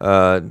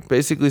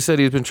 Basically said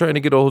he's been trying to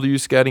get a hold of you,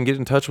 Scotty, and get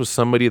in touch with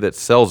somebody that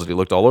sells it. He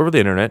looked all over the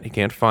internet. He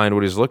can't find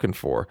what he's looking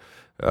for.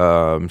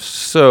 And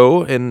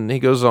he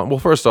goes on. Well,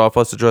 first off,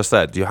 let's address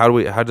that.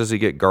 How does he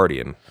get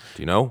Guardian?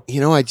 Do you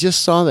know? I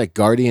just saw that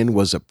Guardian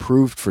was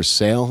approved for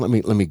sale. Let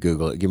me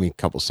Google it. Give me a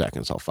couple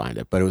seconds. I'll find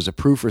it. But it was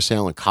approved for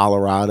sale in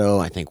Colorado,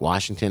 I think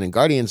Washington, and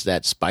Guardian's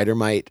that spider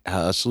mite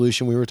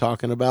solution we were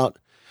talking about.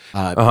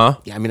 Yeah,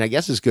 I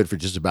guess it's good for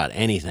just about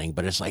anything,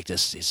 but it's like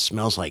this. It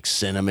smells like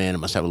cinnamon. It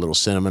must have a little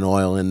cinnamon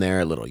oil in there,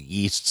 a little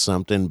yeast,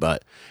 something.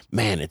 But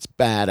man, it's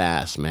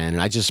badass, man.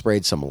 And I just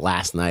sprayed some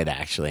last night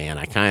actually, and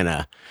I kind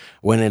of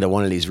went into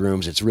one of these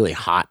rooms. It's really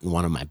hot in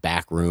one of my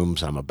back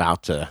rooms. I'm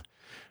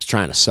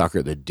trying to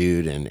sucker the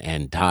dude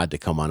and Todd to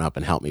come on up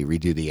and help me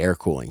redo the air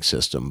cooling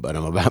system. But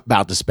I'm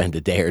about to spend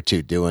a day or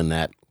two doing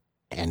that.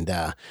 And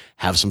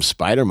have some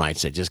spider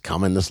mites that just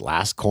come in this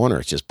last corner.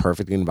 It's just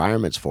perfect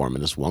environments for them.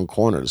 In this one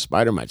corner, the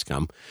spider mites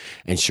come.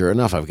 And sure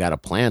enough, I've got a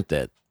plant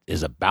that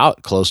is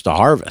about close to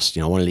harvest.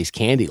 One of these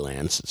candy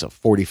lands. It's a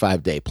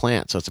 45-day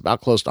plant, so it's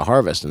about close to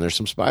harvest. And there's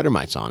some spider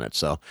mites on it.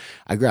 So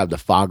I grabbed the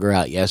fogger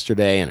out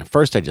yesterday. And at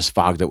first, I just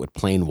fogged it with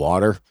plain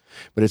water.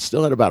 But it's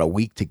still at about a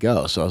week to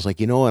go. So I was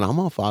like, you know what? I'm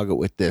going to fog it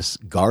with this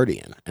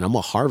Guardian. And I'm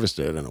going to harvest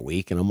it in a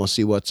week. And I'm going to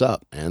see what's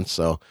up. And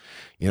so,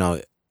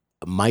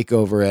 Mike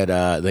over at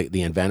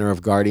the inventor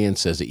of Guardian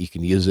says that you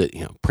can use it,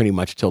 pretty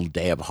much till the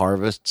day of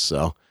harvest.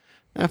 So,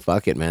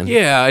 fuck it, man.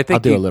 Yeah, I think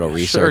I'll do a little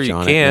research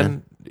on it.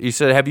 Man. You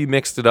said, have you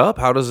mixed it up?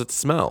 How does it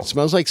smell? It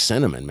smells like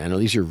cinnamon, man. At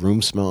least your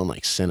room smelling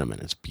like cinnamon.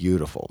 It's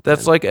beautiful.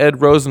 That's like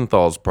Ed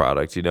Rosenthal's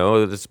product,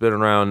 It's been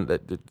around.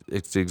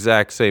 It's the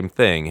exact same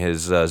thing.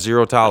 His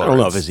zero tolerance. I don't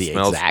know if it's the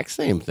exact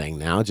same thing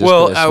now.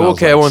 I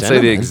won't say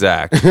the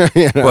exact,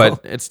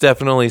 but it's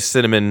definitely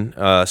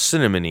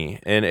cinnamony,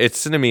 and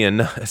it's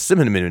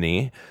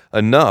cinnamony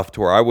enough to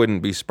where I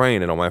wouldn't be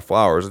spraying it on my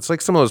flowers. It's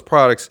like some of those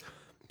products.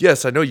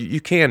 Yes, I know you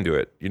can do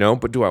it,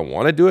 but do I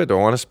want to do it? Do I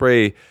want to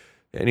spray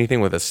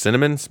anything with a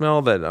cinnamon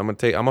smell that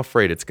I'm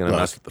afraid it's going to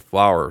mess with the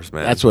flowers,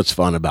 man. That's what's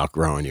fun about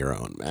growing your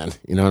own, man.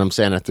 You know what I'm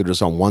saying? I threw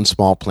this on one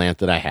small plant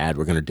that I had.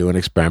 We're going to do an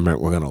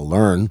experiment. We're going to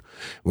learn.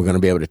 We're going to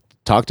be able to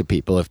talk to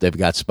people if they've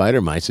got spider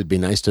mites. It'd be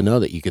nice to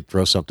know that you could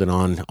throw something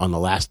on the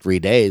last 3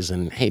 days.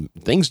 And hey,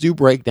 things do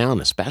break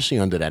down, especially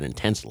under that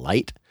intense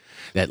light.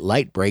 That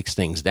light breaks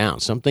things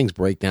down. Some things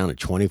break down in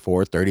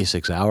 24,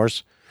 36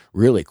 hours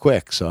really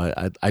quick. So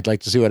I'd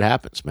like to see what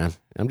happens, man.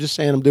 I'm just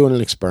saying I'm doing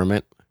an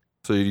experiment.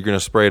 So you're going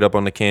to spray it up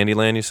on the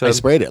Candyland, you said? I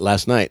sprayed it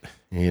last night.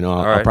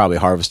 I'll right. probably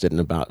harvest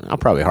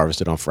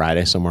it on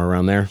Friday, somewhere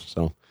around there.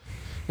 So,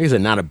 like I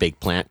said, not a big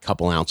plant,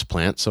 couple ounce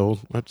plant. So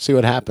let's see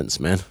what happens,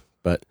 man.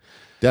 But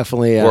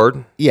definitely,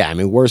 Word? Yeah, I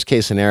mean, worst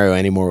case scenario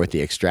anymore with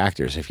the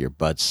extractors. If your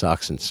bud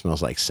sucks and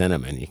smells like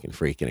cinnamon, you can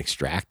freaking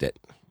extract it.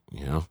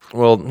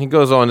 Well, he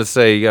goes on to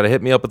say, you got to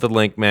hit me up with the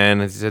link,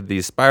 man. He said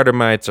these spider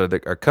mites are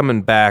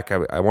coming back.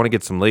 I want to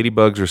get some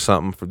ladybugs or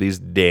something for these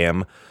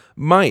damn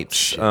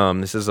mites.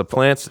 This is a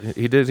plants.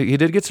 He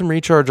did get some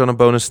recharge on a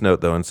bonus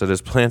note though, and said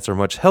his plants are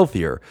much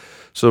healthier.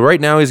 So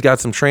right now he's got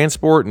some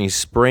transport and he's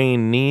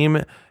spraying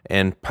neem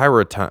and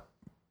pyrethan.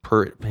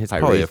 It's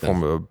probably a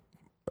form of.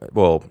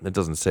 Well, it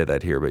doesn't say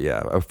that here, but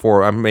yeah,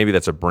 maybe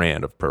that's a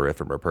brand of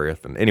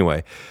pyrethan.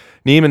 Anyway,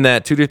 neem and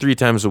that 2 to 3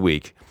 times a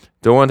week.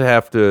 Don't want to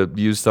have to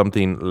use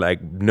something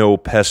like no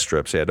pest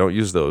strips. Yeah, don't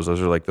use those.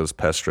 Those are like those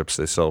pest strips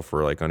they sell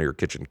for like under your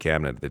kitchen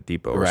cabinet at the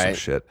depot or some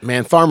shit.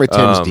 Man, Farmer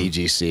Tim's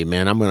DGC,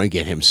 man, I'm going to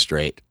get him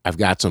straight. I've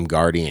got some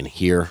Guardian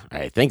here.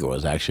 I think it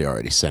was actually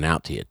already sent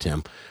out to you,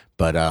 Tim.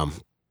 But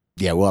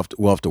yeah, we'll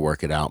have to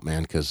work it out,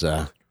 man, because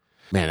man,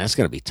 that's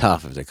going to be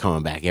tough if they're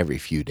coming back every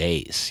few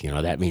days.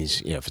 That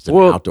means if it's an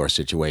outdoor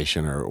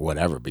situation or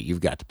whatever, but you've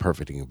got the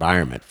perfect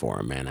environment for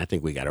them, man. I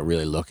think we got to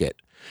really look at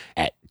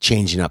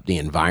changing up the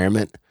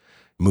environment.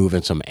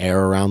 Moving some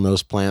air around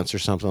those plants or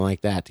something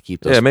like that to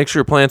keep those. Yeah, make sure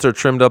your plants are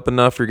trimmed up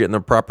enough. You're getting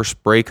the proper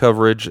spray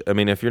coverage. I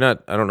mean, if you're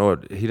not, I don't know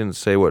he didn't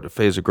say what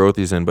phase of growth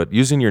he's in, but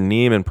using your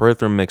neem and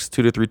pyrethan mix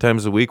 2 to 3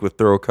 times a week with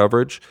thorough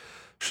coverage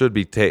should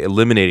be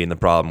eliminating the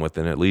problem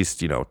within at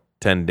least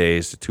 10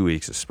 days to 2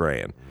 weeks of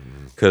spraying.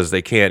 Because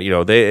they can't,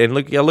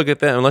 look at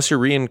that. Unless you're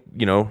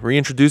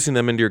reintroducing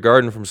them into your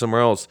garden from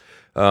somewhere else,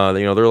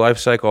 their life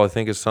cycle I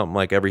think is something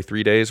like every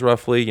 3 days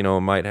roughly.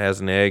 Mite has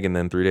an egg, and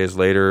then 3 days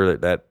later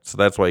so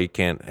that's why you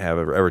can't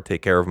ever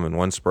take care of them in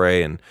one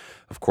spray. And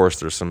of course,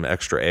 there's some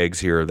extra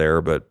eggs here or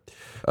there, but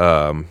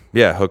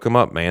yeah, hook him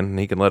up, man, and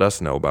he can let us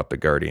know about the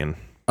Guardian.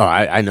 Oh,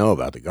 I know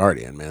about the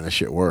Guardian, man. That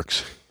shit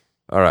works.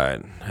 All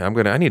right,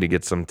 I need to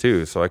get some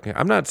too. So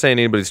I'm not saying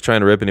anybody's trying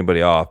to rip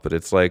anybody off, but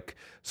it's like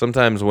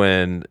sometimes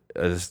when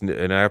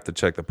and I have to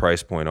check the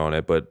price point on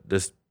it, but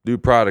this new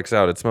product's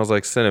out. It smells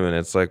like cinnamon.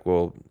 It's like,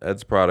 well,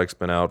 Ed's product's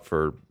been out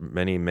for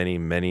many, many,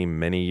 many,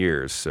 many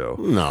years. So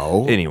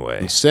no,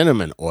 anyway,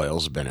 cinnamon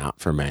oil's been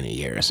out for many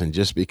years, and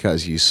just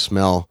because you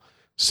smell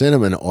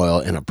cinnamon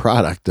oil in a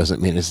product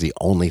doesn't mean it's the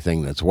only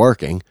thing that's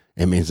working.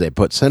 It means they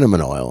put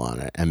cinnamon oil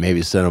on it, and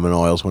maybe cinnamon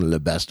oil is one of the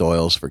best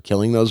oils for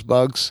killing those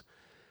bugs.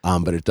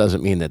 But it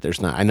doesn't mean that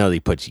there's not. I know they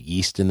put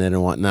yeast in it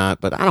and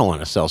whatnot, but I don't want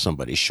to sell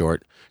somebody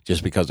short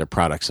just because their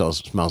product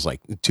smells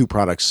like 2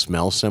 products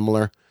smell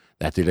similar.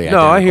 That they're the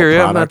I hear you.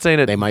 Product. I'm not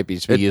saying they might be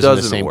using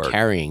the same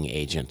carrying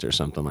agent or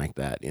something like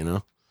that.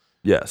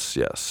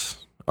 Yes.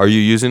 Are you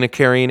using a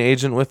carrying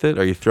agent with it?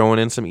 Are you throwing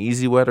in some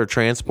Easy Wet or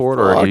Transport,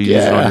 or are you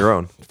using it on your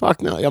own?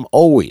 Fuck no. I'm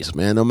always,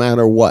 man. No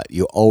matter what,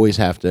 you always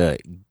have to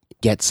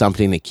get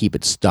something to keep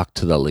it stuck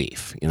to the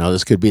leaf.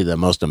 This could be the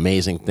most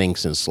amazing thing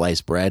since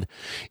sliced bread.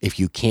 If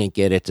you can't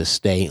get it to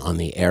stay on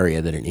the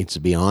area that it needs to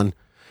be on,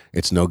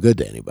 it's no good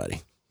to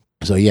anybody.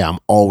 So yeah, I'm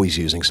always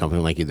using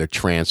something like either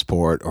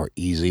Transport or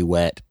Easy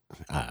Wet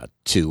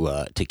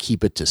to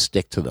keep it to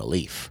stick to the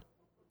leaf.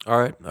 All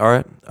right.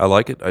 I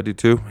like it. I do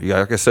too. Yeah,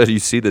 like I said, you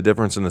see the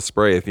difference in the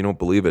spray. If you don't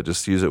believe it,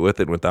 just use it with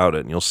it and without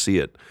it, and you'll see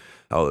it.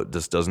 How it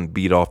just doesn't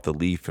beat off the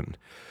leaf and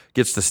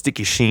gets the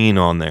sticky sheen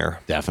on there.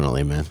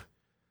 Definitely, man.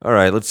 All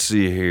right, let's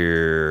see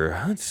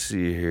here. Let's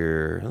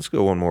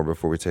go one more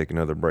before we take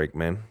another break,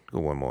 man. Go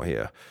one more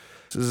here.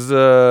 This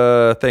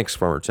is thanks,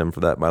 Farmer Tim, for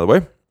that, by the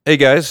way. Hey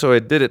guys, so I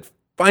did it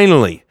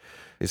finally.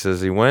 He says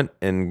he went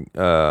and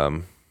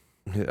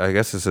I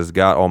guess it says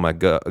got all my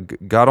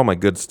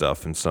good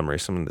stuff in summary.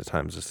 Some of the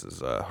times this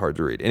is hard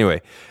to read.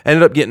 Anyway,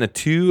 ended up getting a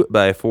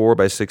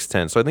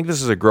 2x4x610. So I think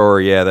this is a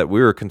grower, that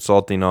we were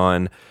consulting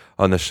on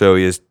the show.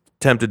 He is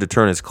tempted to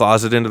turn his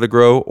closet into the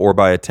grow or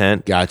buy a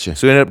tent. Gotcha.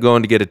 So he ended up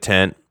going to get a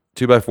tent.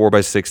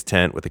 2x4x6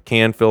 tent with a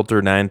can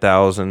filter,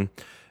 9,000,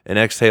 an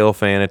exhale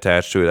fan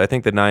attached to it. I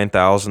think the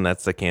 9,000,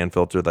 that's the can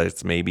filter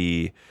that's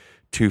maybe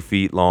 2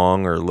 feet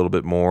long or a little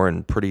bit more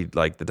and pretty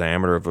like the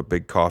diameter of a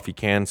big coffee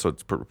can. So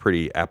it's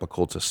pretty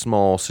applicable to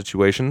small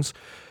situations.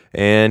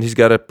 And he's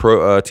got a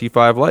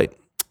T5 Lite.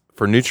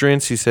 For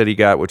nutrients, he said he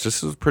got, which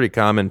this is a pretty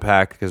common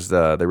pack because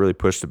they really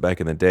pushed it back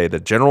in the day, the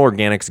General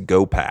Organics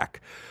Go Pack,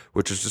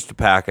 which is just a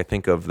pack, I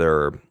think, of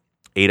their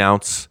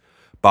 8-ounce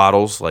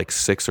bottles, like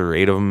 6 or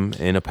 8 of them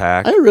in a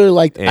pack. I really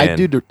liked. I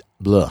did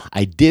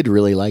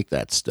really like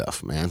that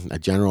stuff, man.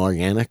 General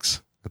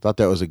Organics. I thought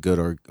that was a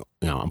good,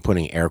 I'm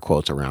putting air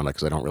quotes around it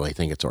because I don't really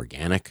think it's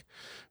organic,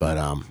 but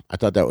I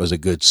thought that was a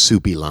good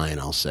soupy line.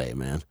 I'll say,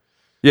 man.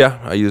 Yeah,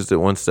 I used it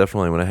once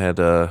definitely when I had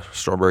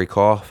strawberry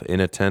cough in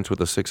a tent with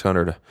a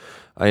 600.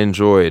 I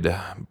enjoyed.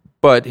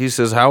 But he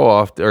says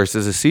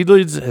the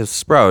seedlings has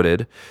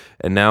sprouted,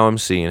 and now I'm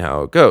seeing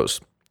how it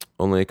goes.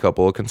 Only a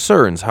couple of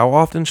concerns. How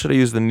often should I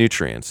use the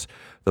nutrients?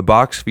 The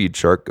box feed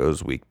chart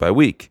goes week by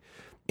week.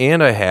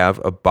 And I have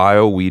a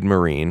BioWeed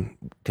Marine.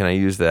 Can I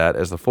use that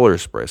as the foliar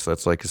spray? So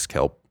that's like his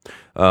kelp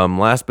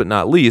Last but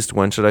not least,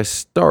 when should I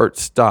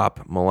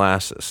stop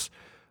molasses?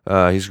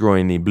 He's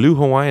growing the Blue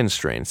Hawaiian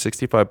strain,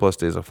 65 plus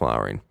days of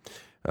flowering.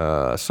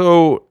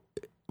 So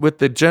with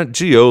the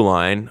GO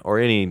line, or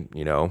any,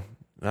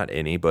 not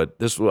any, but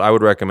this I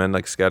would recommend,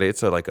 like Scotty,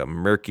 it's like a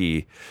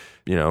murky,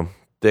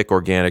 thick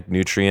organic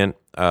nutrient.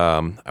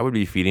 I would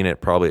be feeding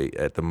it probably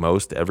at the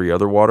most every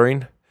other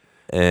watering.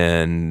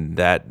 And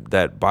that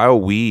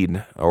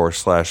bioweed or /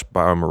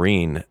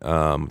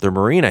 biomarine, the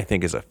marine I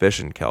think is a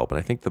fish and kelp, and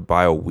I think the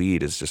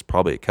bioweed is just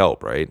probably a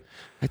kelp, right?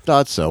 I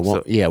thought so.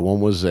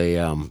 One was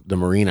the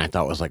marine I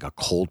thought was like a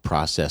cold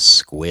processed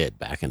squid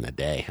back in the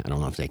day. I don't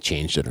know if they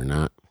changed it or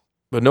not.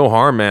 But no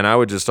harm, man. I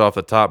would just off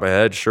the top of my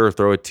head, sure,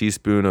 throw a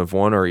teaspoon of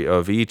one or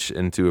of each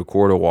into a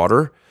quart of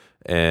water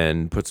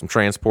and put some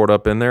transport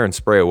up in there and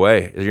spray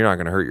away. You're not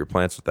going to hurt your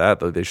plants with that,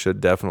 though. They should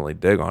definitely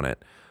dig on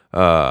it.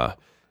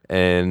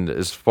 And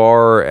as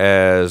far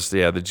as,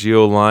 the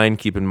Geo line,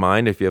 keep in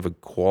mind, if you have a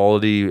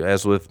quality,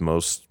 as with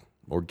most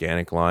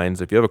organic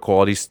lines, if you have a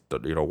quality,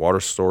 water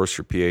source,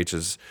 your pH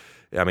is,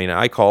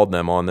 I called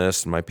them on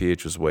this, and my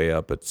pH was way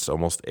up. It's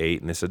almost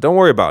 8, and they said, don't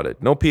worry about it.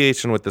 No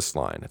pH in with this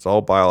line. It's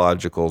all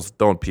biologicals.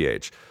 Don't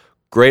pH.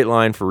 Great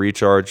line for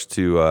recharge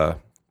to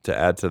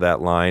add to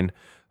that line.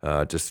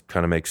 Just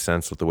kind of makes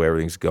sense with the way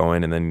everything's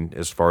going. And then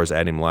as far as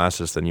adding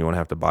molasses, then you won't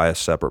have to buy a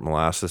separate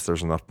molasses.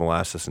 There's enough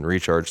molasses and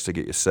recharge to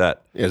get you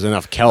set. There's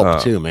enough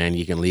kelp too, man.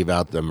 You can leave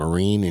out the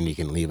marine and you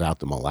can leave out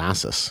the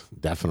molasses,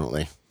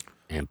 definitely.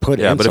 And put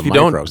in but some if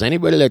you microbes.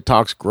 Anybody that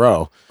talks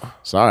grow,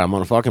 sorry, I'm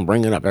going to fucking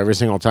bring it up every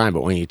single time,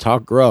 but when you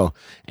talk grow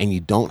and you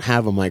don't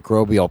have a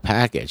microbial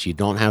package, you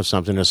don't have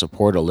something to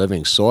support a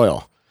living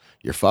soil,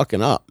 you're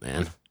fucking up,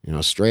 man.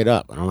 Straight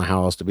up. I don't know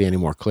how else to be any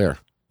more clear.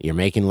 You're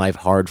making life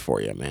hard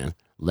for you, man.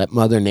 Let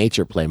Mother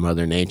Nature play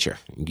Mother Nature.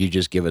 You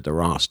just give it the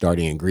raw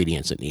starting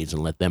ingredients it needs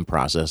and let them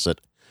process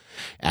it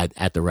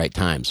at the right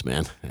times,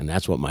 man. And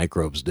that's what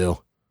microbes do.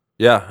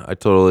 Yeah, I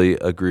totally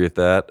agree with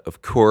that,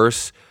 of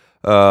course.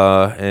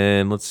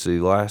 And let's see,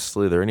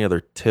 lastly, are there any other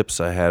tips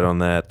I had on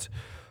that?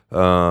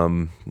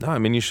 No,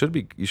 you should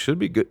be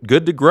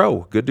good to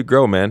grow,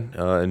 man.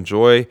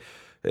 Enjoy.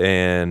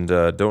 And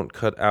don't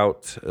cut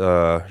out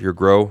your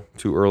grow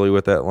too early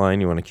with that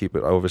line. You want to keep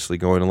it obviously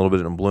going a little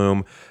bit in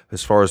bloom.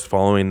 As far as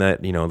following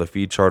that, the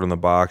feed chart on the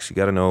box, you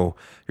got to know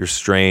your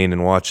strain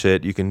and watch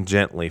it. You can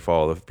gently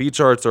follow. The feed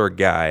charts are a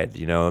guide,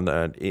 no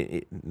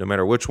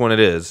matter which one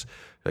it is.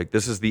 Like,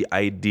 this is the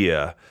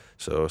idea.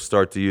 So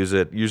start to use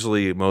it.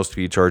 Usually most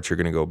feed charts you're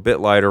going to go a bit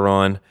lighter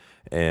on.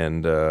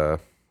 And,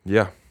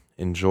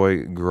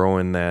 enjoy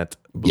growing that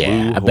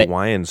Blue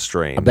Hawaiian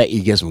strain. I bet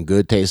you get some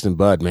good tasting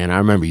bud, man. I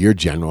remember your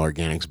General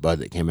Organics bud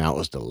that came out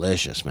was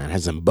delicious, man.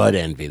 Had some bud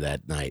envy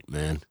that night,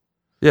 man.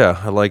 Yeah,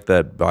 I like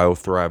that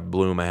BioThrive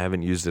Bloom. I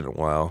haven't used it in a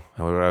while.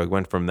 I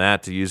went from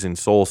that to using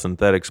Soul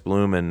Synthetics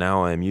Bloom, and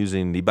now I'm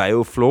using the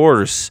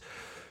BioFlores.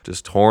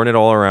 Just touring it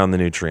all around the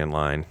nutrient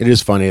line. It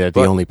is funny that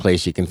the only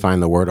place you can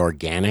find the word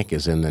organic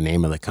is in the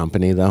name of the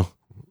company, though.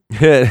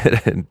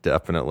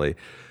 Definitely.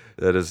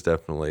 That is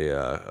definitely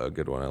a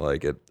good one. I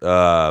like it.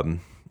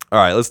 All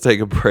right, let's take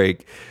a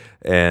break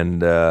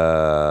and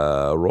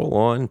roll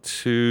on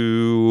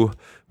to,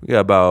 we got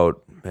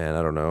about,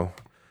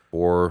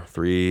 four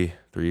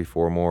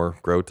more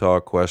Grow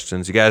Talk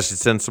questions. You guys should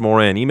send some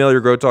more in. Email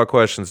your Grow Talk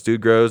questions,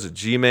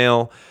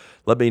 dudegrows@gmail.com.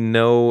 Let me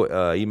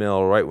know,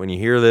 email right when you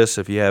hear this.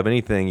 If you have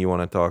anything you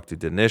want to talk to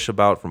Danish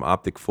about from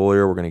Optic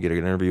Foliar, we're going to get an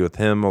interview with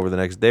him over the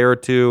next day or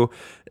two,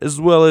 as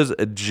well as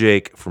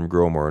Jake from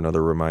Growmore.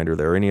 Another reminder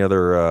there. Any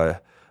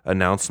other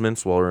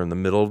announcements while we're in the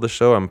middle of the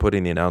show? I'm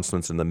putting the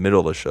announcements in the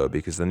middle of the show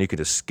because then you could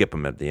just skip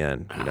them at the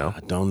end, I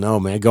don't know,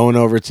 man. Going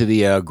over to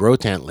the Grow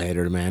Tent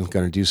later, man.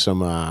 Going to do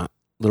some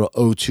little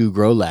O2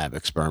 Grow Lab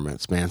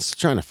experiments, man. Still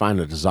trying to find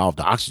a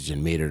dissolved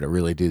oxygen meter to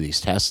really do these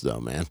tests,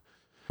 though, man.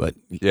 But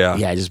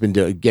I just been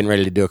getting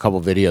ready to do a couple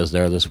videos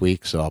there this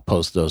week, so I'll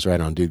post those right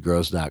on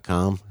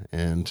dudegrows.com.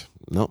 And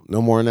no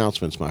more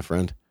announcements, my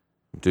friend.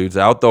 Dude's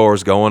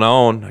Outdoors going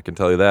on. I can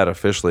tell you that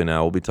officially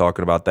now. We'll be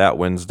talking about that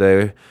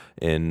Wednesday.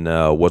 And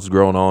what's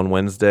growing on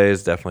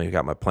Wednesdays. Definitely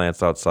got my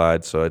plants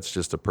outside, so it's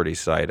just a pretty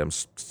sight.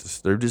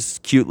 They're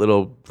just cute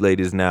little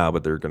ladies now,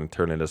 but they're going to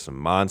turn into some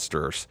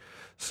monsters.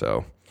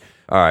 So,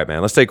 all right,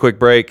 man. Let's take a quick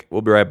break.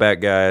 We'll be right back,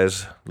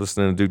 guys.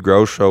 Listening to Dude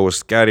Grows Show with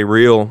Scotty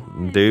Real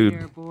and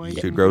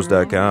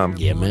dudegrows.com.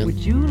 Yeah, man. Would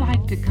you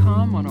like to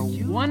come on a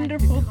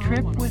wonderful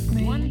trip with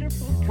me?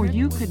 Where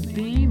you could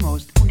be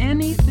most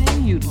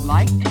anything you'd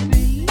like to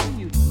be?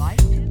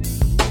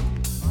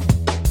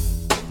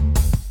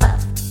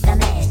 Puff the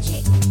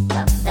magic,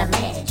 puff the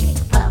magic,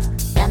 puff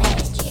the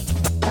magic,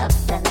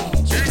 puff the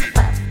magic,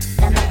 puff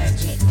the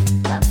magic,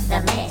 puff the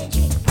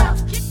magic, puff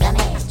the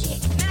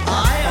magic.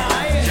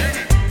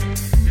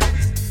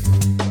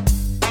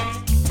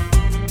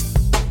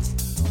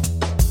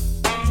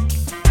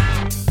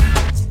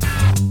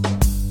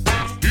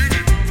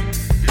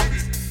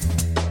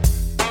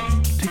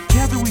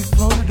 Together we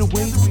floated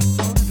away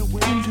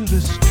into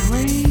the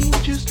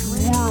strangest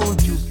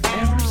world you've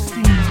ever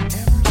seen.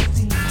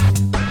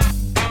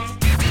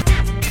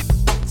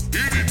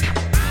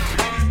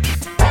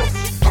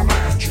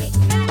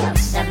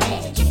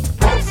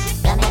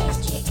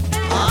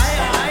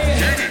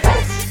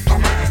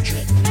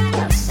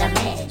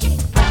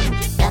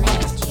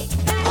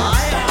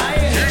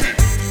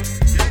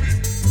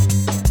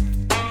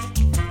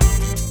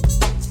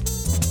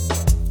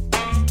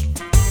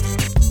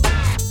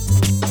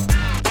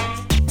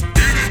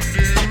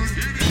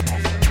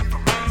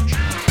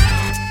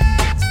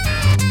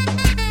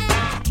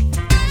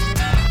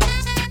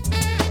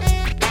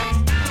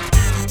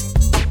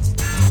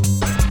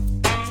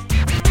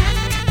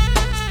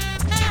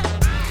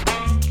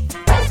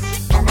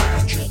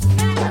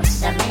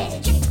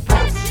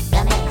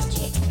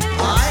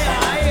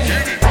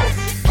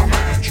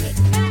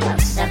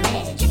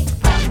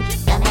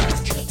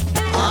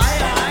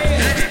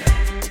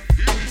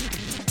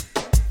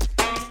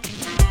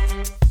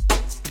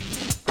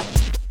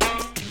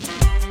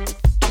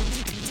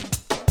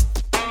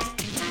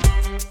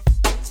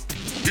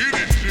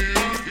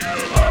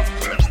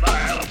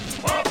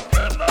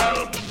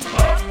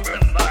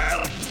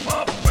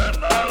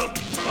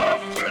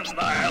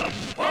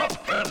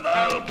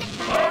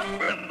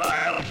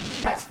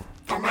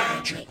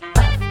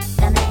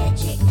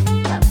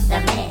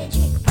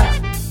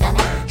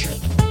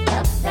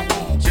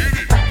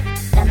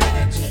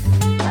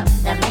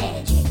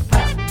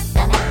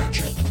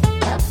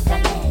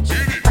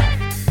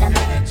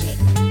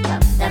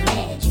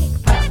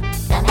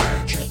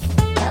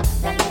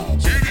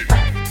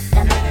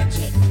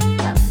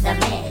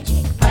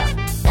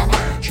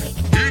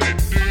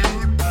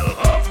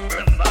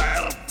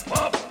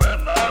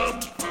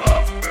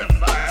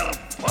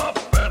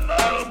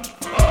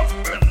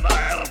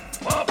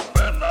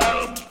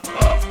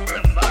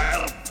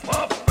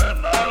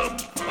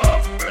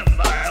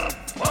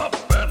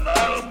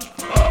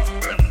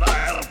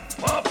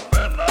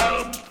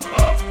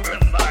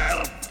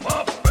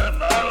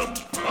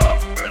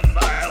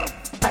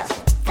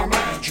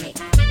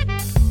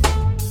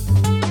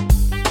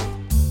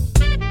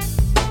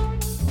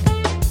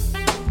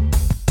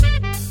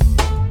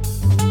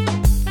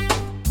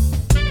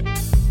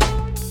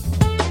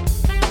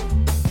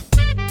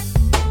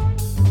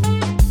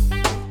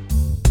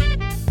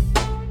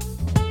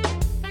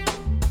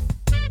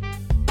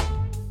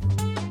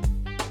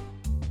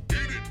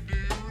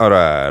 All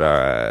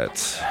right.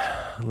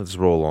 Let's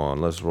roll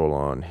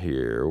on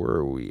here. Where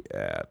are we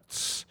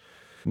at?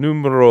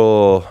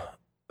 Numeral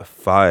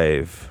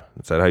 5.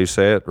 Is that how you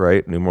say it,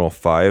 right? Numeral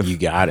 5? You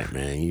got it,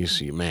 man.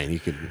 You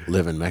could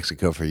live in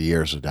Mexico for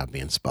years without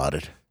being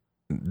spotted.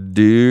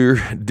 Dear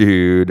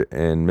dude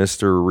and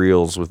Mr.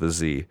 Reels with a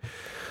Z.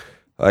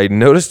 I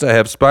noticed I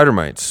have spider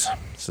mites.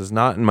 This is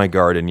not in my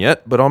garden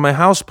yet, but on my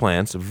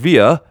houseplants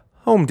via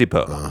Home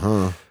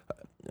Depot.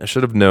 I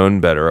should have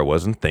known better. I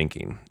wasn't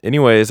thinking.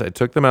 Anyways, I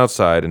took them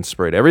outside and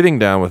sprayed everything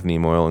down with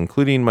neem oil,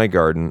 including my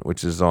garden,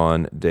 which is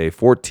on day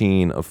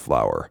 14 of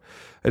flower.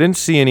 I didn't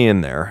see any in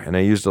there, and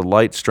I used a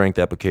light strength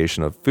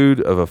application of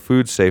a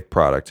food safe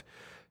product,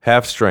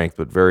 half strength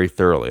but very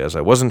thoroughly, as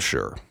I wasn't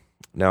sure.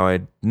 Now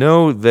I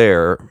know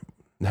they're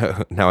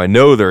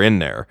in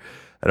there.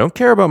 I don't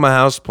care about my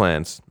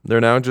houseplants.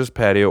 They're now just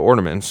patio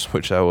ornaments,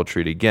 which I will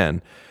treat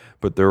again.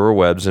 But there were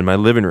webs in my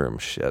living room.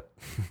 Shit.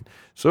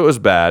 So it was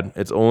bad.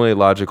 It's only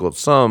logical that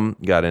some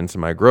got into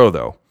my grow,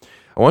 though.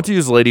 I want to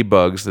use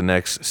ladybugs the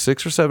next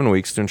 6 or 7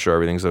 weeks to ensure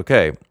everything's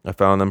okay. I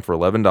found them for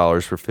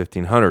 $11 for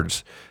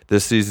 1500s,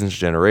 this season's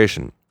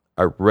generation.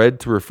 I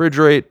read to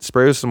refrigerate,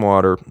 spray with some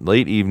water,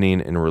 late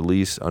evening, and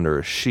release under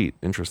a sheet.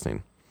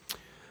 Interesting.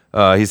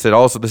 He said,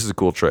 also, this is a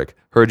cool trick.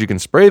 Heard you can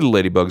spray the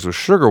ladybugs with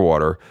sugar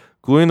water,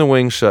 gluing the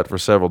wings shut for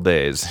several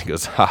days. He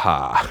goes,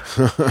 haha.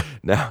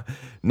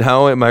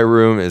 Now my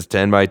room is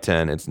 10 by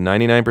 10. It's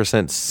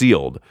 99%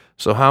 sealed.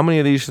 So how many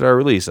of these should I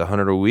release?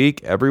 100 a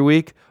week, every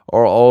week,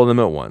 or all of them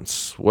at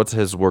once? What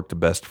has worked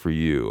best for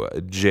you,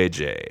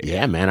 JJ?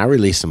 Yeah, man, I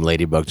released some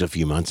ladybugs a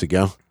few months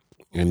ago.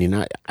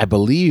 And, I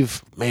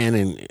believe, man,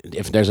 and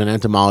if there's an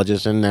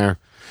entomologist in there,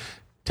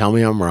 tell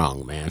me I'm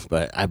wrong, man.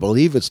 But I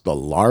believe it's the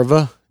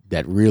larvae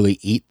that really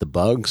eat the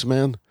bugs,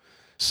 man.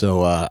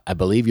 So I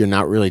believe you're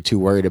not really too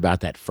worried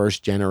about that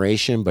first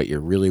generation, but you're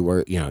really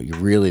worried.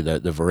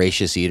 The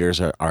voracious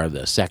eaters are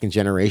the second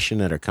generation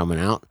that are coming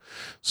out.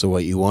 So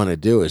what you want to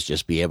do is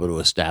just be able to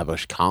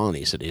establish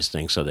colonies of these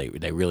things, so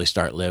they really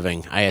start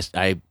living.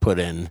 I put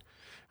in,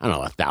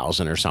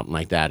 1,000 or something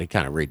like that, a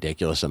kind of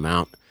ridiculous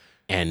amount,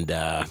 and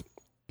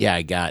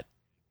I got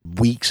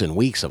weeks and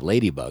weeks of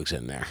ladybugs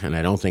in there, and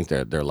I don't think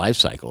their life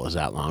cycle is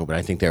that long, but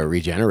I think they're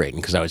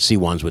regenerating, because I would see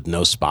ones with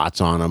no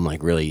spots on them,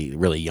 like really,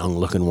 really young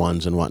looking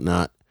ones and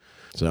whatnot.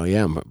 So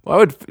yeah,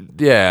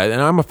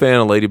 and I'm a fan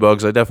of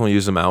ladybugs. I definitely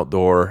use them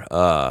outdoor.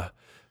 I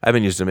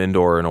haven't used them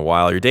indoor in a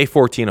while. You're day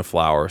 14 of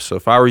flower, so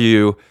if I were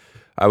you,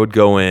 I would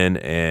go in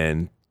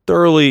and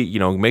thoroughly,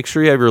 make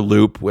sure you have your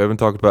loop. We haven't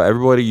talked about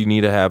everybody. You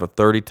need to have a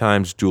 30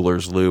 times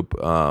jeweler's loop.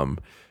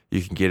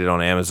 You can get it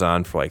on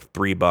Amazon for like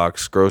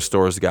 $3. Grow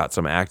stores got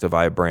some Active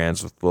Eye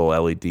brands with little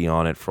LED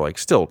on it for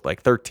still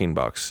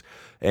 $13.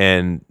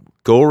 And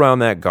go around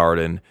that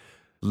garden.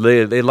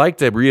 They like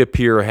to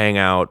reappear or hang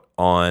out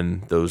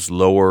on those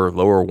lower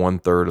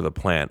 1/3 of the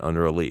plant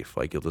under a leaf.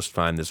 Like you'll just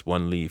find this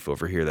one leaf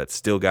over here that's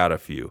still got a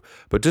few.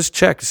 But just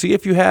check, see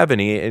if you have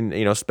any,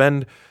 and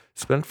spend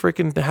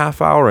freaking a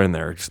half hour in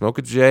there. Smoke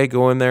a J,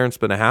 go in there and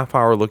spend a half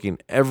hour looking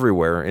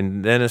everywhere.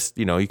 And then,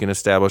 you can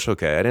establish,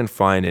 okay, I didn't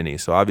find any.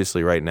 So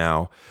obviously right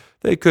now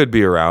they could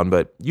be around,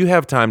 but you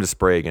have time to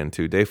spray again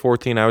too. Day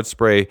 14, I would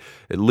spray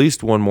at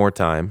least one more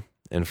time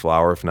in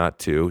flower, if not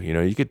two.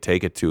 You could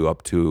take it to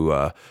up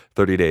to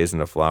 30 days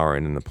into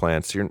flowering in the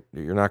plants. You're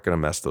not going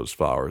to mess those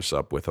flowers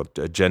up with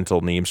a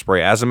gentle neem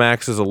spray.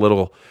 Azamax is a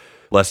little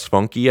less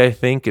funky, I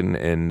think,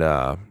 and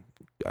I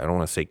don't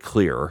want to say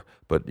clear,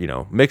 but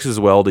mixes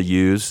well to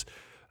use,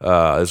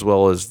 as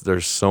well as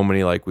there's so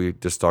many, like we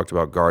just talked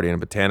about, Guardian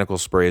botanical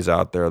sprays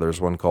out there. There's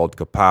one called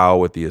Kapow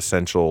with the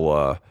essential,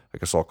 I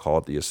guess I'll call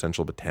it the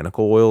essential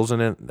botanical oils in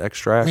it,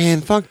 extracts.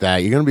 Man, fuck that.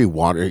 You're going to be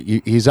water.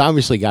 He's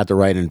obviously got the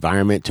right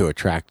environment to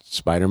attract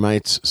spider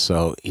mites,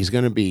 so he's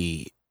going to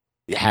be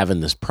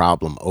having this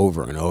problem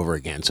over and over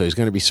again. So he's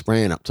going to be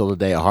spraying up till the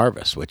day of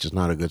harvest, which is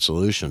not a good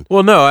solution.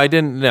 Well, no,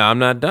 I'm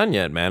not done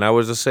yet, man. I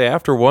was to say,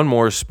 after one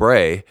more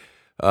spray,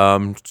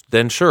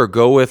 then sure,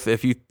 go with,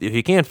 if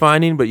you can't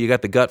find any, but you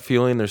got the gut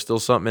feeling there's still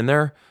something in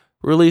there,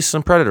 release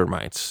some predator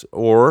mites.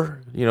 Or,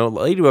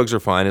 ladybugs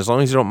are fine as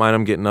long as you don't mind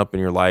them getting up in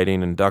your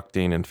lighting and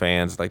ducting and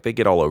fans. Like, they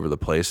get all over the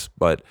place.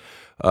 But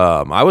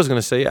I was going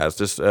to say, it's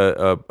just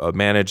a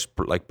managed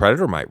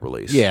predator mite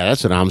release. Yeah,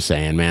 that's what I'm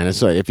saying, man.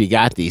 It's like, if you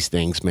got these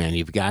things, man,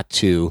 you've got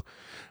to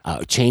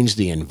change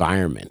the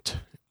environment.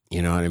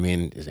 You know what I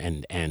mean?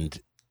 And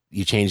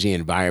you change the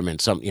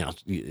environment,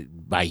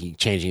 by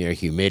changing your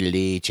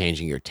humidity,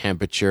 changing your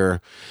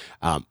temperature,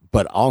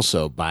 but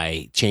also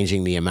by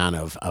changing the amount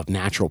of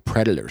natural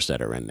predators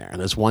that are in there.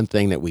 And that's one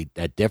thing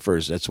that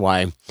differs. That's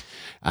why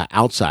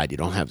outside you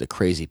don't have the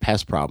crazy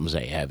pest problems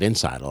that you have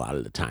inside a lot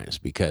of the times,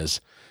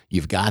 because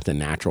you've got the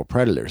natural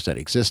predators that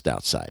exist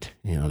outside.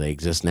 They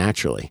exist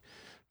naturally.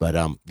 But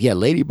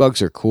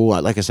ladybugs are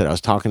cool. Like I said, I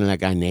was talking to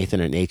that guy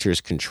Nathan at Nature's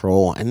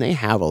Control, and they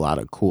have a lot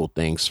of cool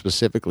things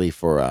specifically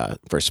for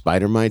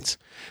spider mites.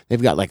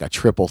 They've got like a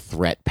triple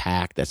threat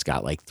pack that's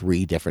got like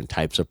 3 different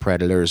types of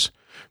predators.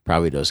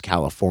 Probably those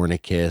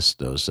Californicus,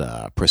 those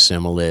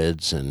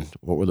Priscimelids, and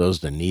what were those,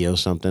 the Neo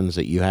somethings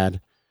that you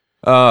had?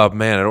 Oh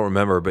man, I don't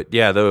remember, but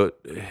yeah, though,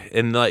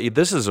 and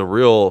this is a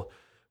real.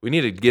 We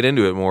need to get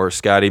into it more,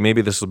 Scotty.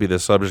 Maybe this will be the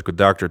subject with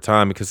Dr.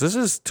 Tom because this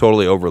is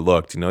totally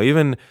overlooked.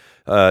 Even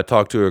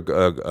talked to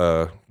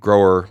a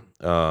grower,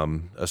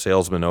 a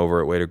salesman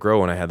over at Way to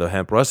Grow, and I had the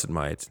hemp russet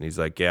mites, and he's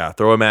like, "Yeah,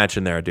 throw a match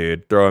in there,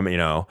 dude. Throw them."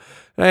 And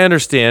I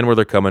understand where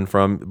they're coming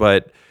from,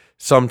 but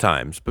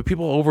sometimes,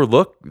 people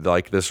overlook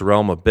like this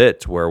realm a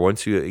bit, where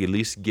once you at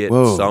least get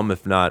some,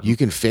 if not, you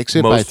can fix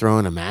it by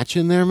throwing a match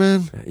in there,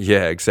 man.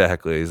 Yeah,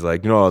 exactly. He's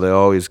like, no, they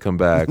always come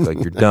back. Like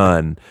you're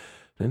done.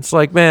 And it's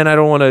like, man, I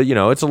don't want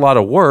to. It's a lot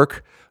of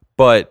work,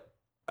 but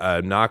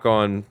knock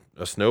on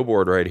a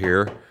snowboard right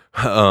here.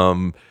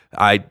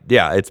 I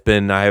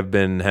have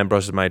been hemp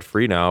russet mite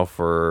free now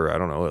for I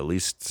don't know at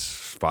least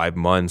 5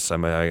 months.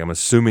 I'm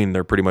assuming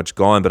they're pretty much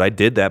gone, but I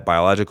did that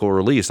biological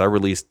release. I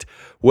released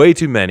way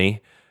too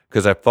many.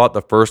 Because I thought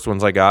the first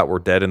ones I got were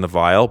dead in the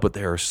vial, but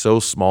they are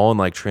so small and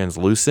like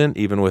translucent.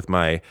 Even with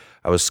I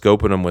was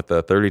scoping them with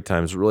the 30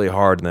 times really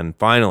hard, and then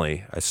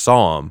finally I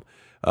saw them.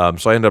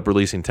 So I ended up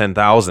releasing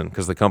 10,000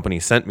 because the company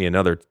sent me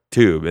another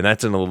tube, and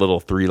that's in a little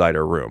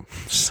 3-liter room.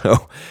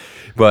 So,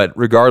 but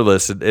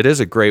regardless, it is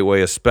a great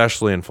way,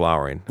 especially in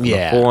flowering. I'm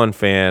a full-on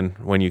fan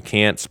when you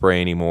can't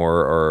spray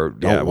anymore, or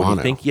when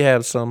you think you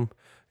have some,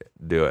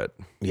 do it.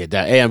 Yeah,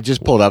 hey, I've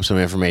just pulled up some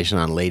information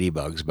on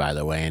ladybugs, by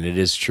the way, and it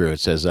is true. It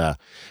says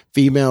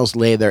females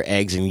lay their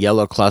eggs in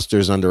yellow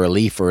clusters under a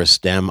leaf or a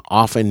stem,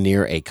 often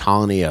near a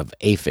colony of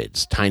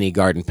aphids, tiny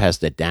garden pests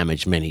that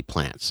damage many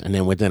plants. And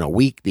then within a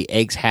week, the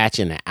eggs hatch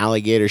into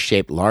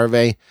alligator-shaped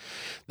larvae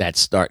that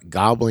start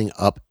gobbling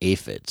up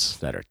aphids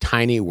that are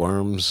tiny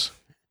worms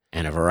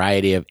and a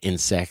variety of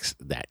insects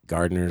that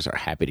gardeners are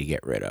happy to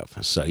get rid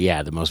of. So,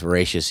 yeah, the most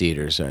voracious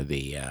eaters are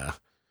the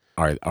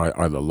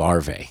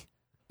larvae.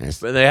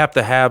 But they have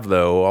to have,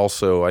 though,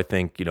 also, I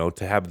think,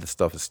 to have the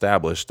stuff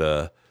established,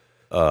 a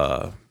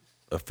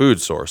food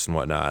source and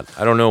whatnot.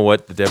 I don't know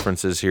what the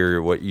difference is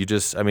here.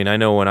 I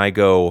know when I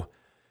go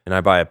and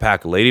I buy a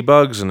pack of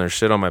ladybugs and there's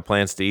shit on my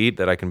plants to eat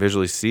that I can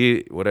visually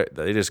see,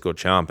 they just go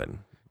chomping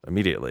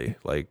immediately.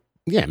 Like,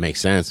 yeah, it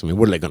makes sense. I mean,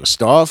 what are they going to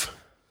starve?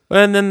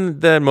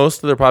 And then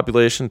most of their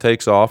population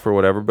takes off or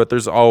whatever, but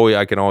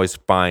I can always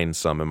find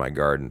some in my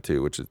garden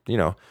too, which is,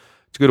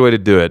 it's a good way to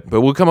do it. But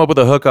we'll come up with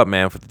a hookup,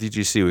 man, for the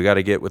TGC. We got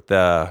to get with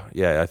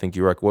I think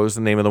you what was the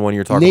name of the one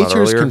you were talking about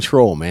earlier? Nature's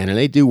Control, man. And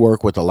they do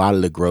work with a lot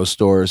of the grow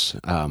stores.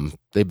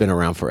 They've been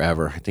around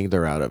forever. I think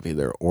they're out of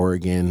either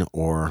Oregon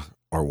or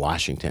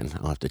Washington.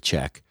 I'll have to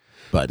check.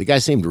 But the guy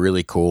seemed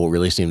really cool,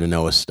 really seemed to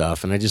know his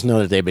stuff. And I just know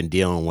that they've been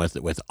dealing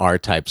with our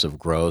types of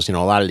grows. A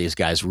lot of these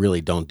guys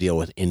really don't deal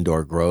with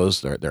indoor grows.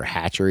 They're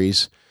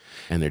hatcheries.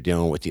 And they're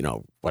dealing with,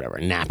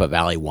 whatever, Napa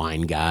Valley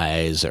wine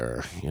guys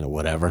or,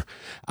 whatever.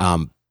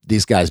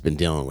 These guys been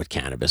dealing with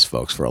cannabis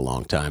folks for a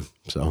long time.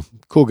 So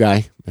cool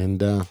guy. And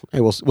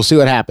hey, we'll see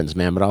what happens,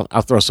 man. But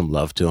I'll throw some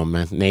love to him,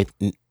 man.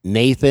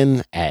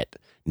 Nathan at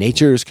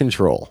Nature's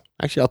Control.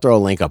 Actually, I'll throw a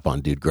link up on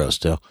Dude Grows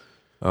too.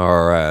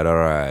 All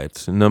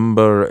right.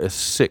 Number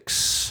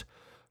 6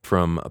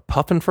 from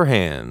Puffin for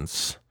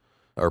Hands,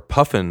 or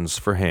Puffins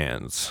for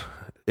Hands.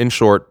 In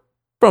short,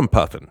 from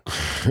Puffin.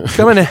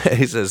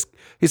 He says,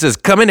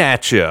 coming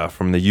at you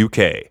from the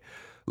UK.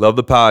 Love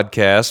the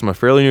podcast. I'm a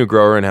fairly new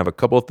grower and have a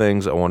couple of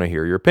things I want to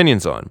hear your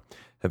opinions on.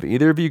 Have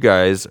either of you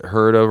guys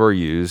heard of or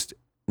used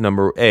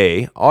number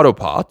A,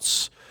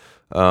 Autopots,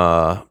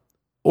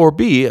 or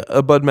B,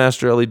 a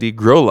Budmaster LED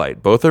grow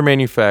light? Both are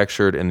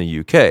manufactured in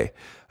the UK.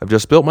 I've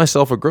just built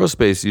myself a grow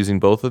space using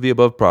both of the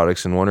above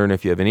products and wondering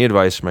if you have any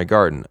advice for my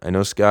garden. I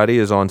know Scotty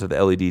is onto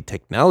the LED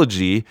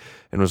technology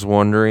and was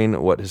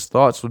wondering what his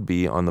thoughts would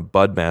be on the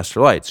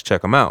Budmaster lights.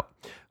 Check them out.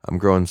 I'm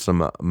growing some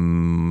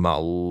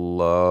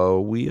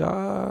Malawi.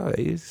 I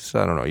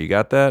don't know. You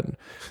got that?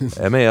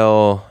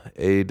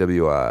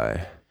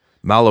 Malawi.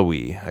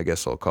 Malawi, I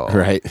guess I'll call it.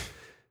 Right.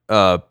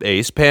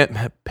 Ace,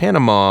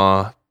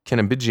 Panama,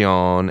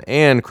 Cannabidion,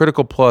 and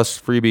Critical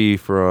Plus freebie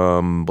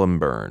from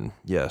Blimburn.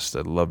 Yes, I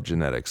love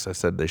genetics. I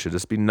said they should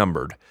just be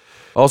numbered.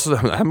 Also,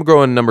 I'm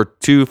growing number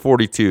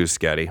 242,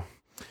 Scotty.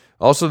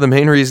 Also, the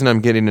main reason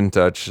I'm getting in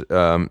touch,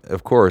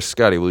 of course,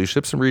 Scotty, will you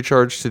ship some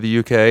recharge to the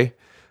UK?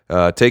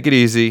 Take it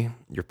easy.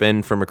 You're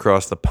Ben from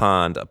across the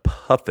pond, a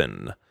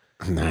Puffin.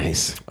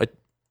 Nice. I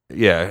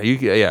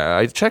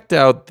checked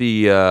out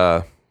the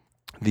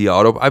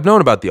auto. I've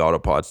known about the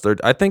Autopods.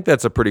 I think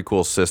that's a pretty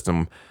cool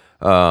system.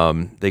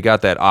 They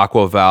got that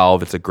aqua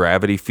valve. It's a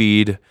gravity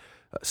feed.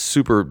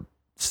 Super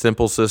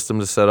simple system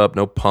to set up.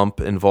 No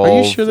pump involved.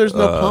 Are you sure there's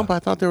no pump? I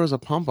thought there was a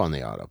pump on the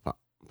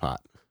Autopot.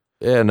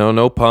 Yeah,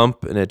 no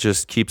pump, and it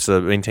just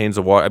maintains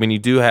the water. I mean, you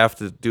do have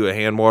to do a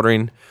hand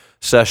watering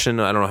session.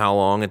 I don't know how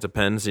long. It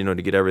depends, to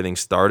get everything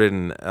started.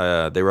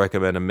 And they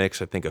recommend a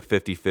mix, I think, of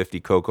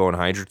 50-50 cocoa and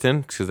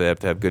hydrogen because they have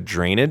to have good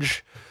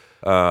drainage.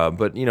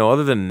 But,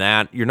 other than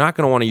that, you're not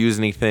going to want to use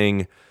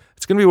anything.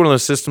 It's going to be one of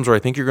those systems where I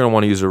think you're going to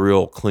want to use a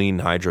real clean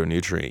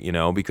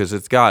hydronutrient, because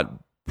it's got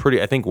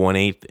I think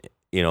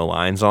 1/8,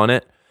 lines on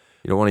it.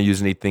 You don't want to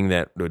use anything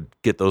that would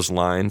get those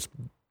lines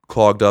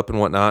clogged up and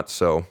whatnot.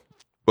 So,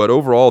 but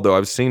overall, though,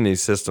 I've seen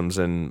these systems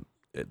and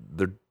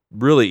they're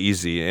really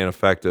easy and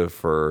effective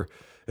for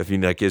if you,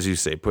 like as you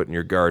say, putting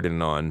your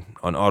garden on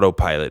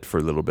autopilot for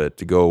a little bit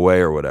to go away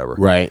or whatever.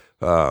 Right.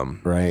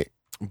 Right.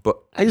 But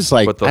I just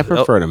like, but I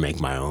prefer to make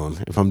my own.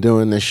 If I'm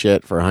doing this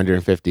shit for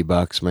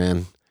 $150,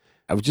 man,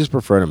 I would just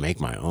prefer to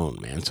make my own,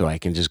 man. So I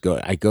can just go,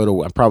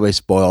 I'm probably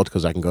spoiled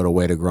because I can go to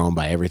Way to Grow and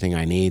buy everything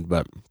I need,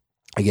 but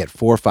I get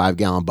 4 or 5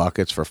 gallon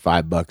buckets for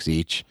 $5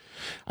 each.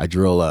 I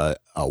drill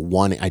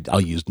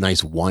I'll use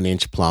nice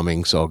 1-inch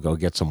plumbing. So I'll go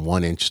get some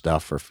 1-inch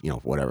stuff for,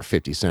 whatever,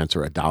 50 cents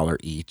or $1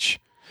 each,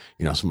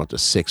 some up to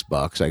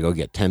 $6. I go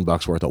get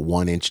 $10 worth of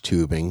 1-inch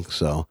tubing.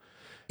 So,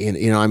 I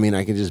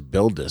can just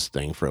build this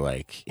thing for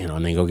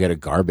and then go get a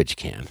garbage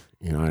can.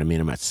 You know what I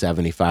mean? I'm at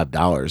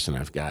 $75 and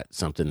I've got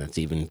something that's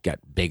even got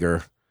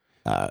bigger.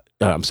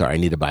 I'm sorry, I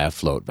need to buy a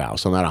float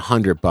valve. So I'm at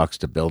 $100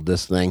 to build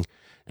this thing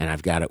and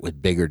I've got it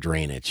with bigger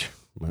drainage.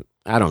 But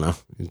I don't know.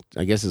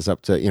 I guess it's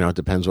up to, it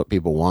depends what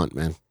people want,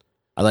 man.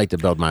 I like to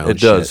build my own It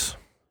does.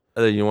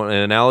 You want an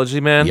analogy,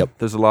 man? Yep.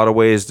 There's a lot of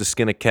ways to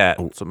skin a cat.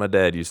 That's what my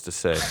dad used to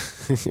say.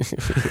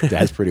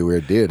 Dad's a pretty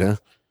weird dude, huh?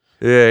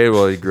 Yeah,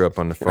 well, he grew up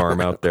on the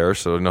farm out there.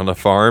 So on the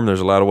farm,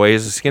 there's a lot of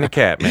ways to skin a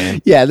cat,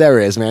 man. Yeah, there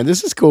is, man.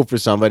 This is cool for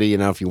somebody,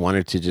 if you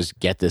wanted to just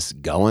get this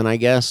going, I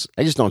guess.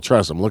 I just don't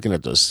trust. I'm looking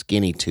at those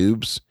skinny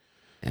tubes,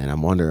 and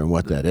I'm wondering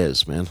what that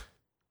is, man.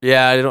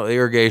 Yeah,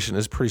 irrigation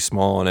is pretty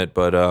small on it,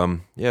 but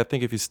I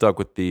think if you stuck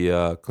with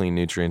the clean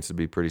nutrients, it'd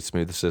be a pretty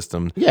smooth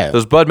system. Yeah.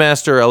 Those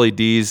Budmaster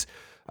LEDs,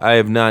 I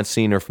have not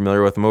seen or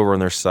familiar with them over on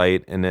their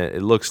site, and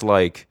it looks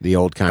like the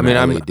old kind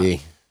of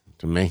LED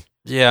to me.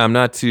 Yeah, I'm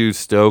not too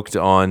stoked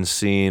on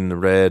seeing the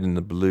red and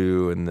the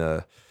blue and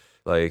the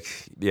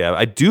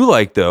I do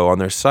like though on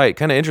their site,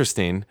 kind of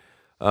interesting.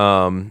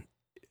 When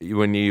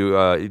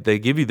you they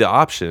give you the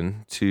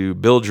option to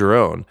build your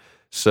own.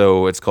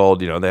 So it's called,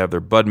 they have their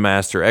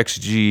Budmaster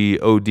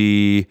XG,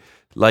 OD,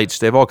 lights,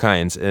 they have all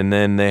kinds. And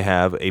then they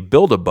have a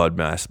build a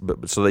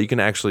Budmaster so that you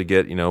can actually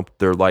get,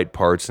 their light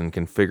parts and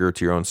configure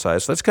to your own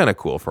size. So that's kind of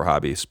cool for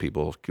hobbyist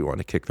people who want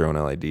to kick their own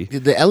LED.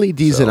 The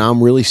LEDs that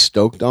I'm really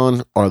stoked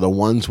on are the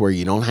ones where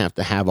you don't have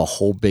to have a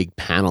whole big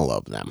panel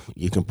of them.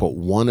 You can put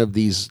one of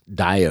these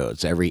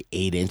diodes every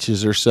 8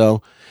 inches or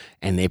so,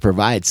 and they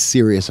provide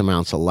serious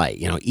amounts of light.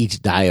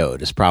 Each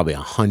diode is probably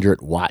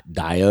 100-watt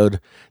diode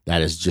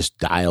that is just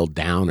dialed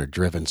down or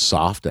driven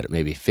soft at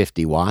maybe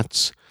 50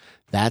 watts.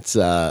 That's,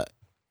 and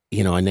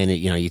then,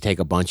 you take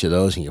a bunch of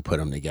those and you put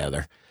them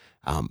together,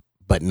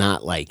 but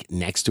not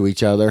next to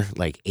each other,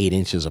 8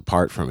 inches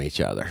apart from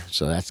each other.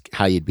 So that's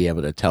how you'd be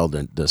able to tell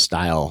the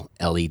style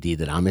LED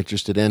that I'm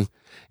interested in.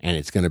 And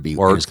it's going to be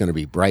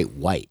bright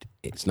white.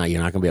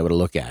 You're not going to be able to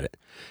look at it.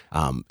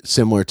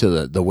 Similar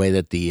to the way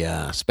that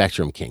the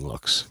Spectrum King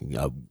looks.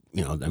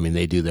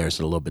 They do theirs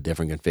in a little bit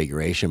different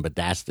configuration, but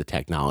that's the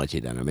technology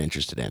that I'm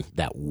interested in,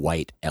 that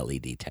white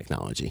LED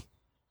technology.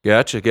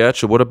 Gotcha.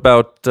 What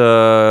about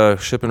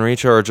ship and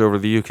recharge over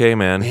the UK,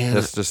 man?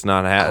 That's just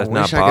not possible.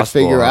 I could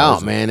figure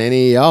out, man.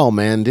 Any of y'all,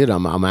 man, dude,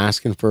 I'm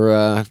asking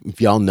for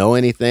if y'all know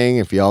anything,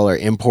 if y'all are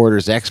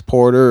importers,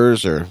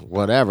 exporters, or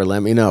whatever,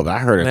 let me know. But I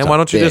heard it's man, why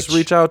don't you just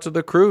reach out to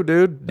the crew,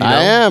 dude?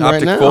 I am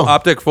right now.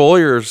 Optic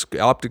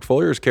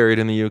Foliars carried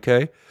in the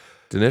UK.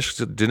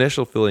 Dinesh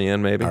will fill you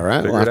in, maybe. All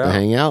right, we'll have to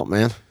hang out,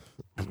 man.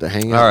 Have to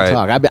hang out all and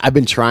right. talk. I've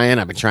been trying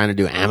to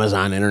do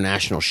Amazon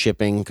international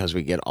shipping because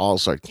we get all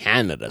sorts,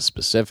 Canada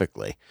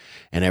specifically.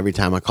 And every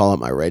time I call up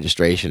my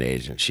registration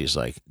agent, she's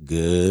like,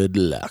 good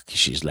luck.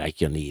 She's like,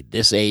 you'll need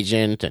this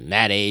agent and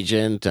that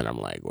agent. And I'm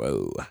like,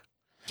 whoa,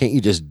 can't you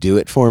just do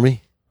it for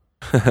me?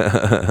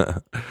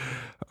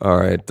 All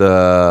right.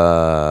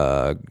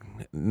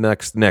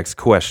 Next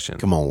question.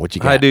 Come on, what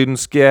you got? Hi, dude and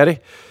Scatty.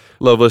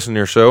 Love listening to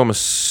your show. I'm a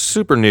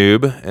super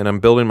noob, and I'm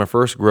building my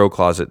first grow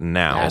closet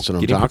now. That's what I'm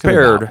Getting talking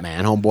prepared. about,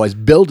 man. Homeboy's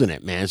building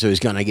it, man. So he's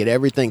going to get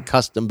everything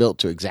custom built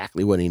to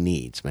exactly what he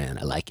needs, man.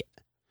 I like it.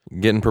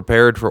 Getting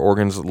prepared for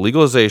Oregon's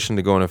legalization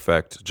to go in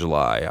effect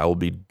July. I will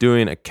be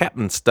doing a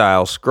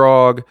captain-style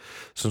scrog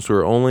since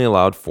we're only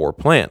allowed 4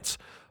 plants.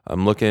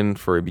 I'm looking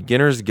for a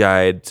beginner's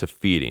guide to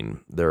feeding.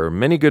 There are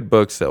many good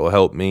books that will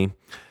help me.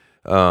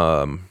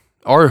 Are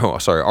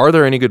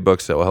there any good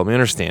books that will help me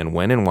understand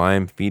when and why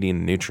I'm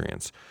feeding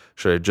nutrients?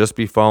 Should I just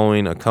be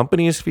following a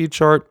company's feed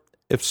chart?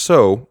 If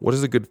so, what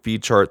is a good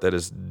feed chart that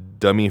is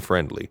dummy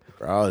friendly?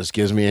 Bro, this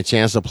gives me a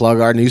chance to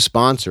plug our new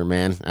sponsor,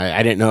 man.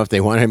 I didn't know if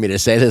they wanted me to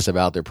say this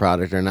about their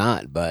product or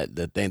not, but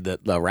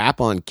the wrap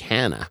on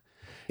Canna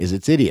is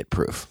it's idiot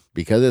proof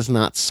because it's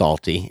not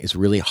salty. It's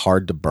really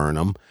hard to burn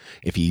them.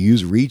 If you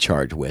use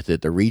recharge with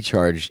it, the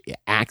recharge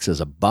acts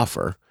as a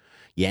buffer.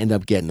 You end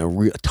up getting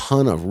a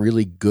ton of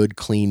really good,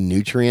 clean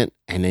nutrient,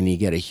 and then you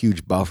get a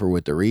huge buffer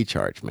with the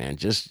recharge, man.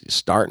 Just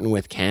starting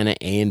with Canna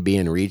A and B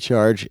and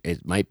recharge,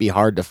 it might be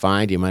hard to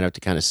find. You might have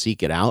to kind of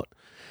seek it out,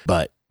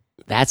 but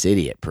that's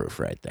idiot proof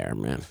right there,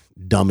 man.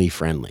 Dummy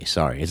friendly.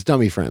 Sorry, it's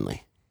dummy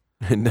friendly.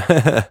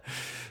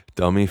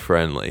 Dummy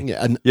friendly.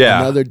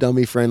 Yeah. Another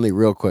dummy friendly,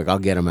 real quick. I'll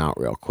get them out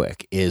real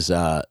quick. Is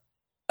Dynagrow.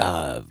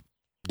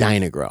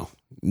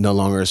 no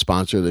longer a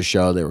sponsor of the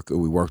show.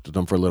 We worked with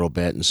them for a little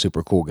bit, and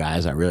super cool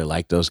guys. I really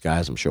like those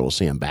guys. I'm sure we'll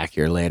see them back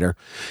here later.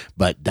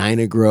 But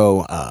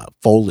Dynagrow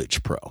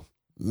Foliage Pro.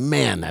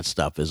 Man, that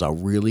stuff is a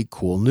really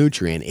cool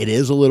nutrient. It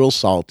is a little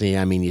salty.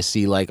 I mean, you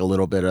see like a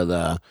little bit of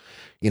the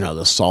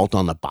salt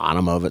on the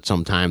bottom of it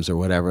sometimes or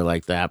whatever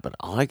like that. But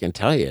all I can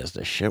tell you is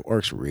the shit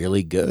works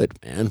really good,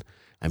 man.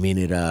 I mean,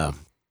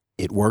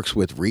 it works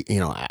with,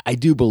 I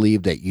do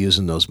believe that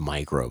using those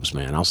microbes,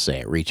 man, I'll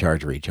say it,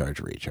 recharge,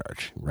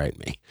 right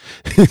me.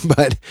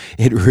 But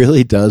it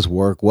really does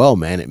work well,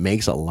 man. It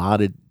makes a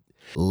lot of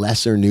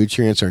lesser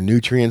nutrients or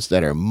nutrients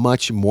that are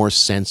much more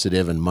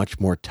sensitive and much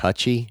more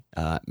touchy,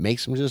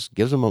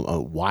 gives them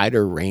a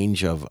wider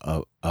range of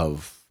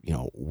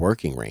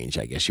working range,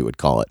 I guess you would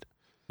call it.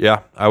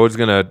 Yeah, I was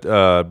going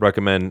to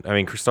recommend,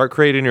 start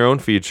creating your own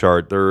feed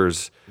chart.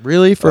 There's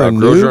really for a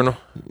Grow new Journal.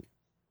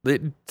 So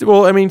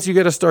you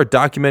got to start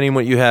documenting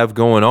what you have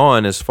going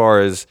on as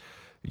far as,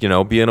 being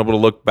able to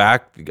look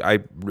back. I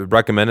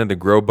recommended the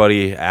Grow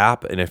Buddy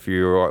app. And if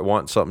you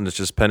want something that's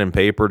just pen and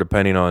paper,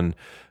 depending on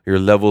your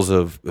levels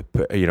of,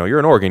 you're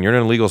in Oregon, you're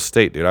in a legal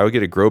state, dude. I would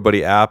get a Grow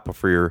Buddy app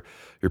for your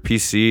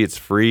PC. It's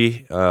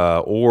free.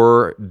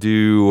 Or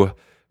do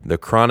the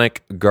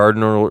Chronic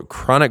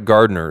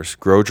Gardeners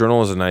Grow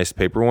Journal is a nice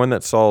paper one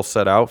that's all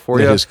set out for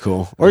you. It is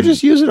cool. Or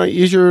just use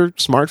your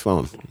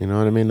smartphone. You know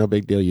what I mean? No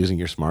big deal using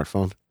your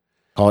smartphone.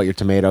 Call it your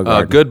tomato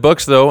garden. Good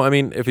books though. I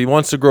mean, if he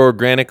wants to grow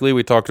organically,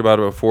 we talked about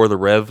it before. The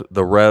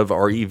Rev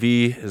REV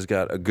has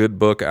got a good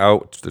book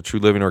out. The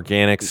True Living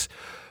Organics.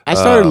 I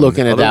started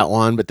looking at that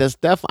one, but that's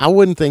I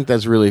wouldn't think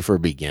that's really for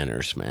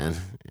beginners, man.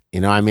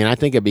 I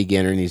think a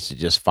beginner needs to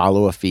just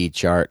follow a feed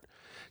chart.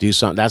 Do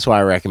something. That's why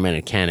I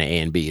recommended Canna A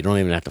and B. You don't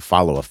even have to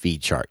follow a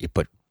feed chart. You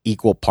put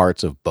equal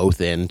parts of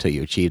both in until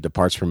you achieve the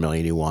parts per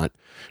million you want.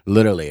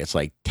 Literally, it's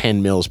like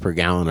 10 mils per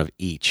gallon of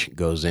each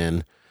goes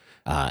in,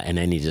 and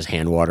then you just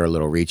hand water a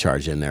little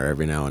recharge in there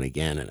every now and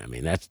again. And I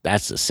mean,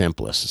 that's the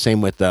simplest. Same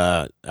with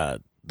the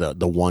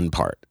one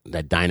part,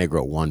 that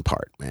Dynagrow one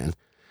part, man.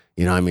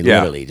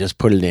 Literally, just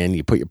put it in.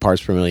 You put your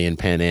parts per million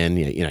pen in.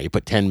 You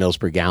put 10 mils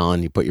per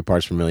gallon. You put your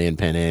parts per million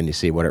pen in. You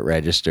see what it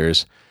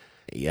registers.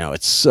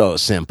 It's so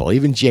simple.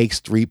 Even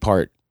Jake's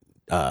 3-part,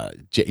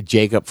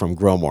 Jacob from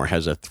Growmore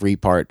has a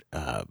 3-part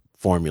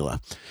formula,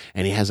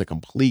 and he has a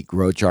complete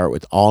grow chart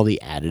with all the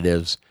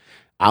additives.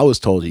 I was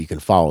told you can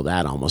follow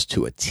that almost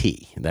to a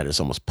T. That is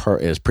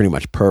is pretty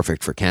much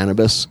perfect for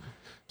cannabis.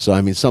 So,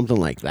 I mean, something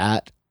like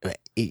that,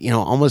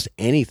 almost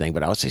anything,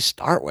 but I would say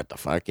start with the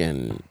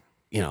fucking,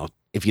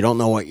 if you don't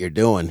know what you're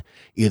doing,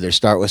 either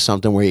start with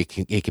something where it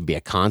can be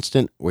a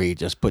constant, where you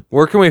just put.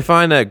 Where can we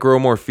find that Grow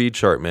More feed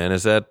chart, man?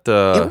 Is that?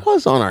 It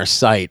was on our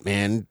site,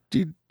 man.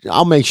 Dude,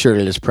 I'll make sure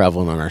that it's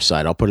prevalent on our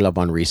site. I'll put it up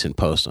on recent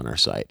posts on our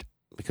site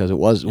because it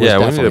was yeah,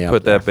 we definitely need to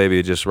put that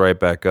baby just right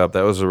back up.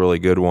 That was a really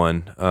good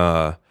one.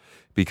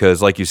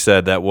 Because, like you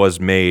said, that was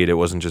made. It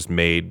wasn't just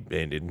made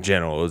in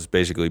general. It was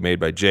basically made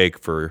by Jake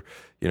for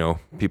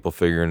people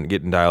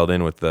getting dialed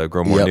in with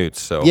Grow More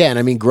Newts. So yeah, and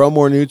I mean, Grow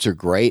More Newts are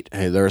great.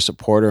 Hey, they're a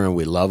supporter, and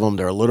we love them.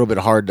 They're a little bit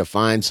hard to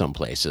find some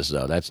places,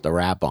 though. That's the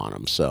rap on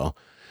them. So,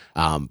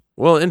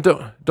 well, and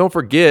don't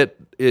forget,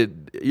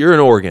 you're in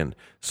Oregon,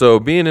 so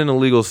being in a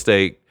legal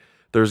state,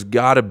 there's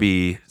got to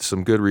be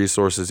some good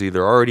resources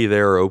either already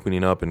there or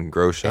opening up in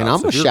grow shops. And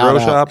I'm a shout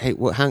out. Hey,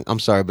 I'm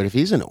sorry, but if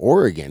he's in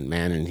Oregon,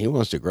 man, and he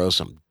wants to grow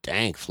some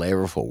dank,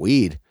 flavorful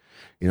weed,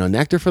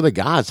 Nectar for the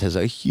Gods has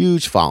a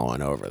huge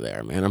following over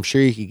there, man. I'm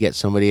sure you could get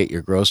somebody at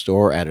your grow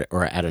store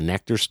or at a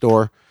Nectar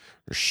store.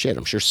 Or shit,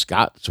 I'm sure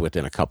Scott's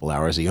within a couple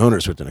hours. The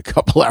owner's within a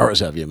couple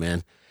hours of you,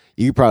 man.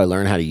 You could probably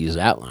learn how to use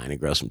that line and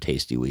grow some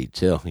tasty weed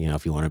too.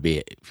 If you want to be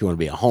a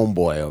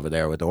homeboy over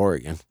there with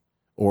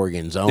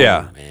Oregon's own,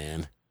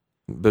 man.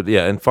 But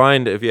yeah, and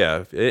find if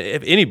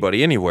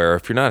anybody anywhere,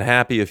 if you're not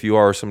happy, if you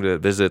are somebody that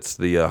visits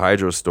the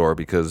hydro store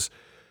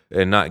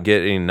and not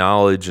get any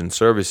knowledge and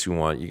service you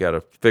want, you got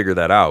to figure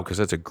that out because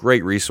that's a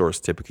great resource.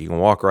 Typically, you can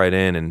walk right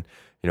in and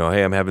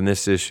hey, I'm having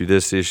this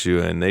issue,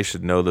 and they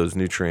should know those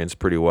nutrients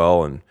pretty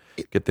well and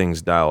get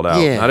things dialed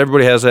out. Yeah. Not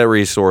everybody has that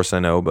resource, I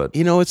know, but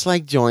it's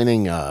like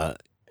joining a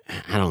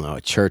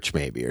church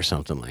maybe or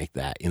something like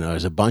that.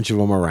 There's a bunch of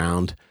them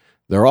around.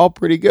 They're all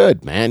pretty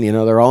good, man.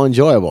 They're all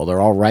enjoyable. They're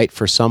all right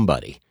for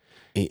somebody.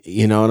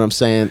 You know what I'm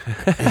saying?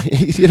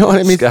 You know what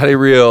I mean? Scotty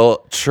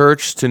Real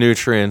church to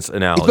nutrients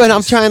analogy. But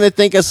I'm trying to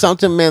think of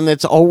something, man,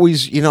 that's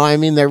always,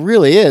 there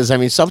really is.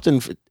 There's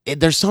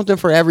something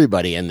for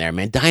everybody in there,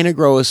 man.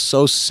 Dynagrow is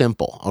so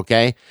simple,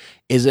 okay?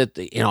 Is it,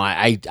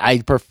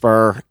 I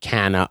prefer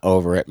Canna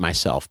over it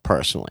myself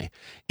personally.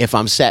 If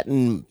I'm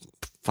setting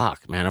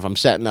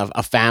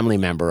a family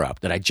member up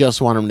that I just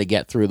want him to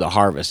get through the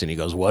harvest and he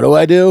goes, what do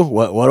I do?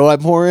 What do I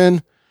pour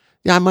in?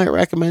 Yeah, I might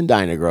recommend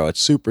Dynagrow. It's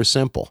super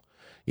simple,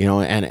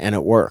 and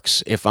it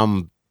works. If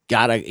I'm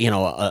got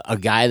a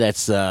guy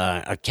that's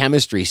a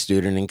chemistry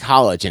student in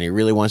college and he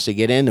really wants to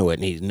get into it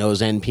and he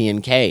knows NP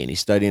and K and he's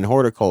studying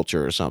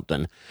horticulture or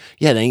something,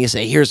 yeah, then you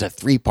say, here's a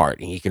 3-part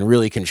and you can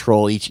really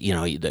control each,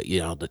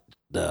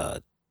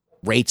 the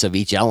rates of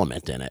each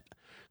element in it.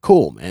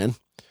 Cool, man.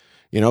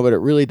 But it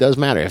really does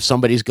matter. If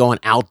somebody's going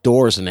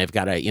outdoors and they've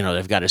got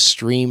a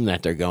stream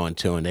that they're going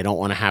to and they don't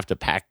want to have to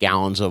pack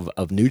gallons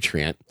of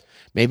nutrient,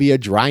 maybe a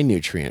dry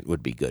nutrient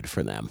would be good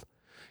for them.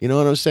 You know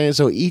what I'm saying?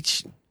 So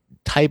each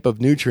type of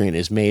nutrient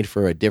is made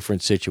for a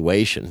different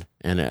situation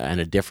and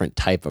a different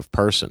type of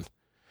person.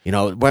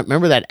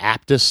 Remember that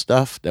Aptus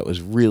stuff that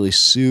was really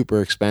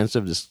super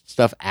expensive? This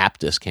stuff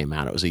Aptus came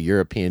out. It was a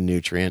European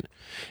nutrient,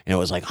 and it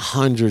was like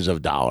hundreds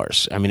of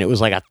dollars. I mean, it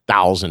was like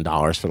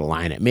 $1,000 for the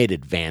line. It made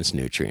advanced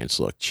nutrients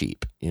look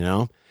cheap,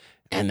 and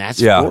that's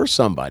for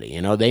somebody.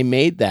 They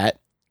made that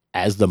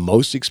as the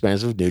most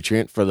expensive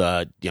nutrient for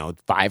the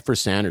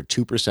 5% or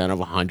 2% of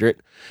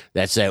 100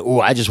 that say,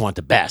 "Oh, I just want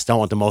the best. I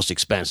want the most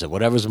expensive.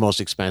 Whatever's the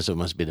most expensive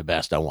must be the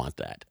best. I want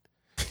that."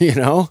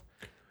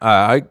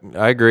 I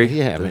agree.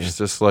 Yeah, it's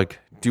just like,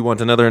 do you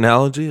want another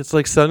analogy? It's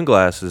like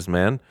sunglasses,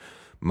 man.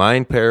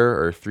 Mine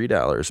pair are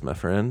 $3, my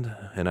friend,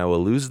 and I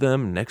will lose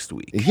them next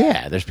week.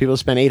 Yeah, there's people who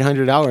spend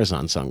 $800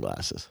 on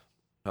sunglasses.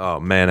 Oh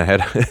man, I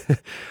had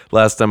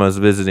last time I was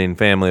visiting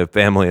family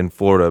in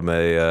Florida,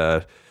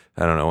 my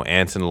I don't know,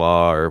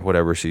 aunt-in-law or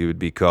whatever she would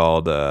be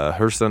called.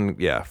 Her son,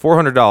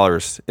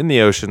 $400 in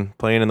the ocean,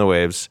 playing in the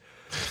waves.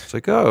 It's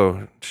like,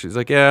 oh, she's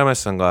like, yeah, my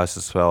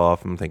sunglasses fell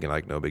off. I'm thinking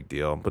like, no big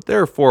deal, but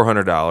they're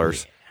 $400.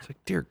 It's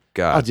like, dear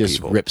God, I'll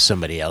just rip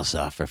somebody else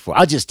off for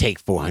I'll just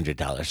take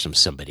 $400 from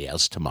somebody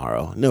else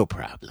tomorrow. No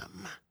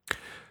problem.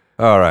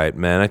 All right,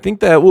 man. I think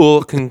that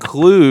will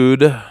conclude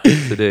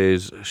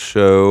today's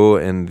show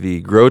and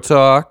the Grow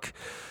Talk.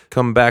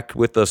 Come back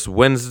with us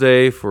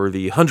Wednesday for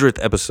the 100th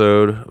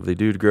episode of the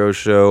Dude Grow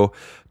Show.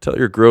 Tell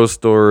your grow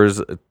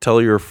stores, tell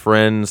your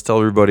friends, tell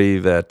everybody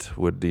that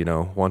would,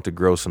 want to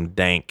grow some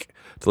dank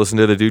to listen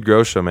to the Dude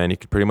Grow Show, man. You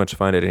can pretty much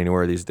find it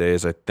anywhere these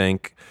days, I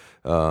think.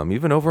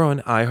 Even over on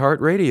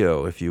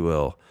iHeartRadio, if you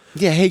will.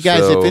 Yeah, hey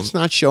guys, if it's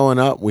not showing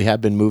up, we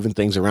have been moving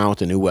things around with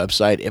the new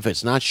website. If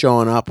it's not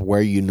showing up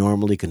where you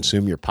normally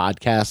consume your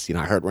podcasts,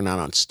 I heard we're not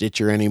on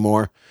Stitcher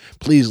anymore.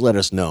 Please let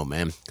us know,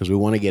 man, because we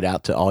want to get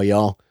out to all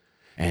y'all.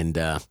 And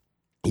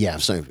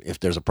so if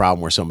there's a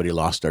problem where somebody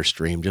lost our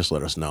stream, just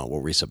let us know.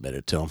 We'll resubmit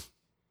it to them.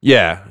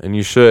 Yeah, and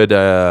you should.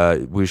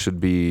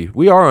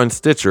 We are on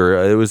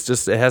Stitcher.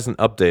 It hasn't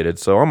updated,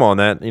 so I'm on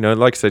that.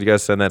 Like I said, you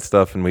guys send that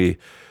stuff, and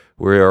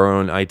we're our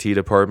own IT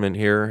department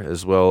here,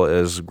 as well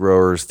as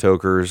growers,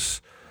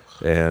 tokers,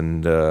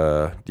 and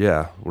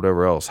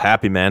whatever else.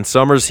 Happy, man.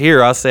 Summer's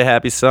here. I'll say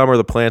happy summer.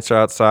 The plants are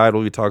outside.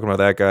 We'll be talking about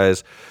that,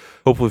 guys.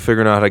 Hopefully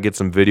figuring out how to get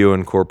some video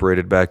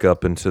incorporated back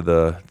up into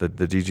the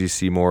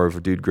DGC more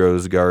of Dude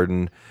Grows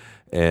Garden.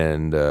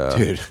 And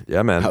dude,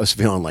 yeah, man. I was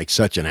feeling like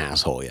such an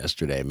asshole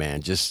yesterday,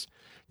 man. Just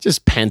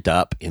pent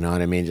up, you know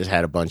what I mean? Just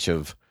had a bunch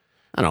of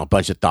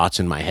thoughts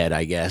in my head,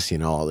 I guess,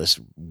 all this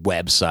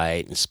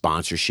website and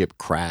sponsorship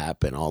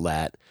crap and all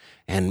that.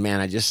 And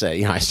man, I just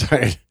said, I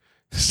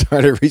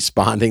started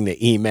responding to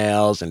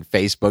emails and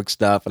Facebook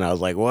stuff, and I was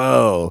like,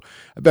 whoa,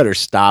 I better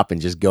stop and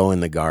just go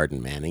in the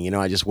garden, man. And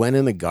I just went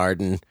in the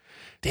garden.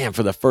 Damn,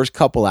 for the first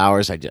couple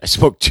hours, I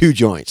smoked 2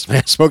 joints. Man,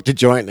 I smoked a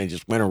joint and I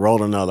just went and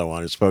rolled another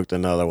one and smoked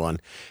another one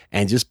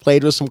and just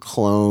played with some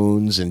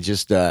clones and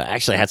just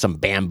actually had some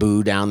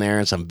bamboo down there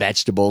and some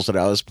vegetables that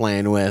I was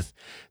playing with.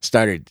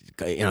 Started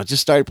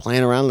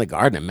playing around in the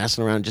garden and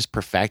messing around, just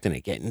perfecting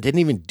it. Didn't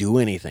even do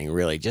anything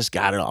really. Just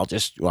got it all.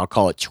 I'll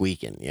call it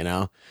tweaking.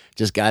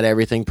 Just got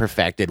everything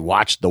perfected.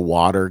 Watched the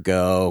water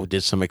go.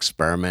 Did some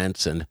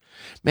experiments, and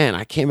man,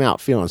 I came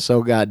out feeling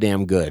so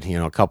goddamn good.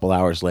 A couple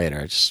hours later,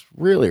 it just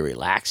really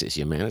relaxes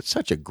you, man. It's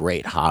such a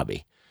great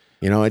hobby.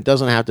 It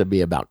doesn't have to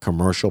be about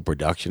commercial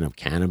production of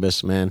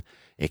cannabis, man.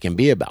 It can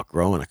be about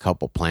growing a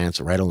couple plants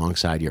right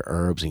alongside your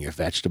herbs and your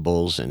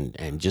vegetables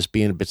and just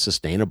being a bit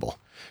sustainable.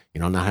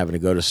 Not having to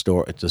go to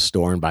the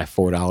store and buy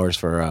 $4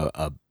 for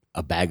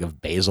a bag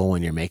of basil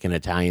when you're making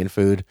Italian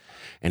food,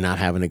 and not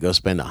having to go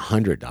spend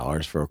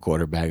 $100 for a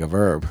quarter bag of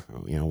herb,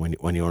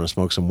 when you want to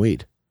smoke some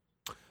weed.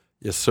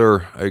 Yes,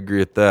 sir. I agree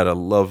with that. I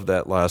love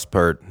that last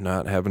part,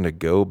 not having to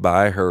go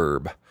buy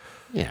herb.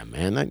 Yeah,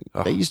 man,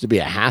 that used to be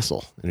a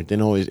hassle, and it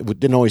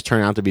didn't always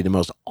turn out to be the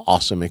most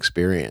awesome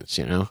experience,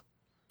 No.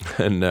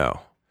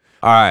 All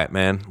right,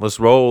 man. Let's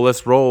roll.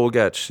 We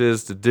got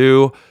shiz to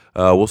do.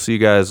 We'll see you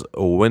guys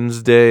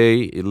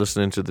Wednesday. You're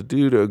listening to the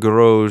Dude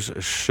Grows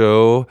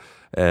Show.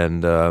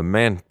 And,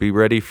 man, be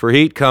ready for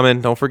heat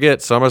coming. Don't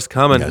forget, summer's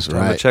coming. That's Time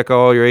right. to check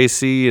all your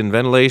AC and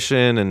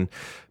ventilation, and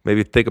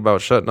maybe think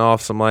about shutting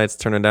off some lights,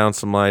 turning down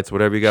some lights,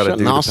 whatever you got to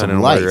do, Shutting off depending some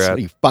on where lights. you're What at.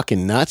 are you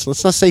fucking nuts?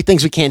 Let's not say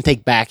things we can't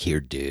take back here,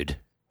 dude.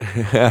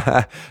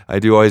 I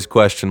do always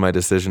question my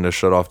decision to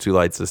shut off 2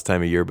 lights this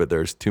time of year, but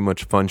there's too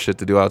much fun shit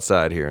to do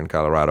outside here in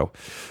Colorado.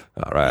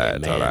 All right,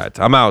 Yeah, all man. right.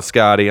 I'm out,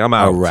 Scotty. I'm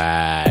out. All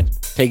right.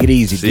 Take it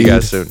easy, See dude. you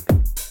guys soon.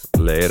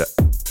 Later.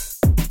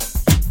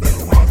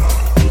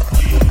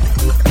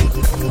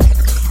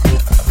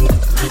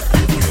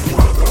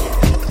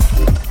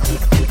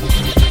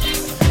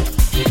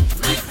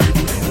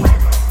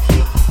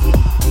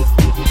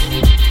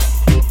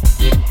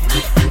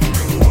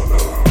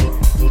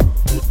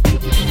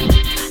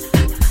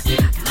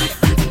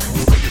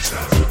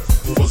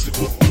 Fuzzy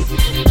boy,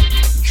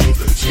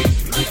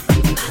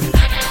 G13.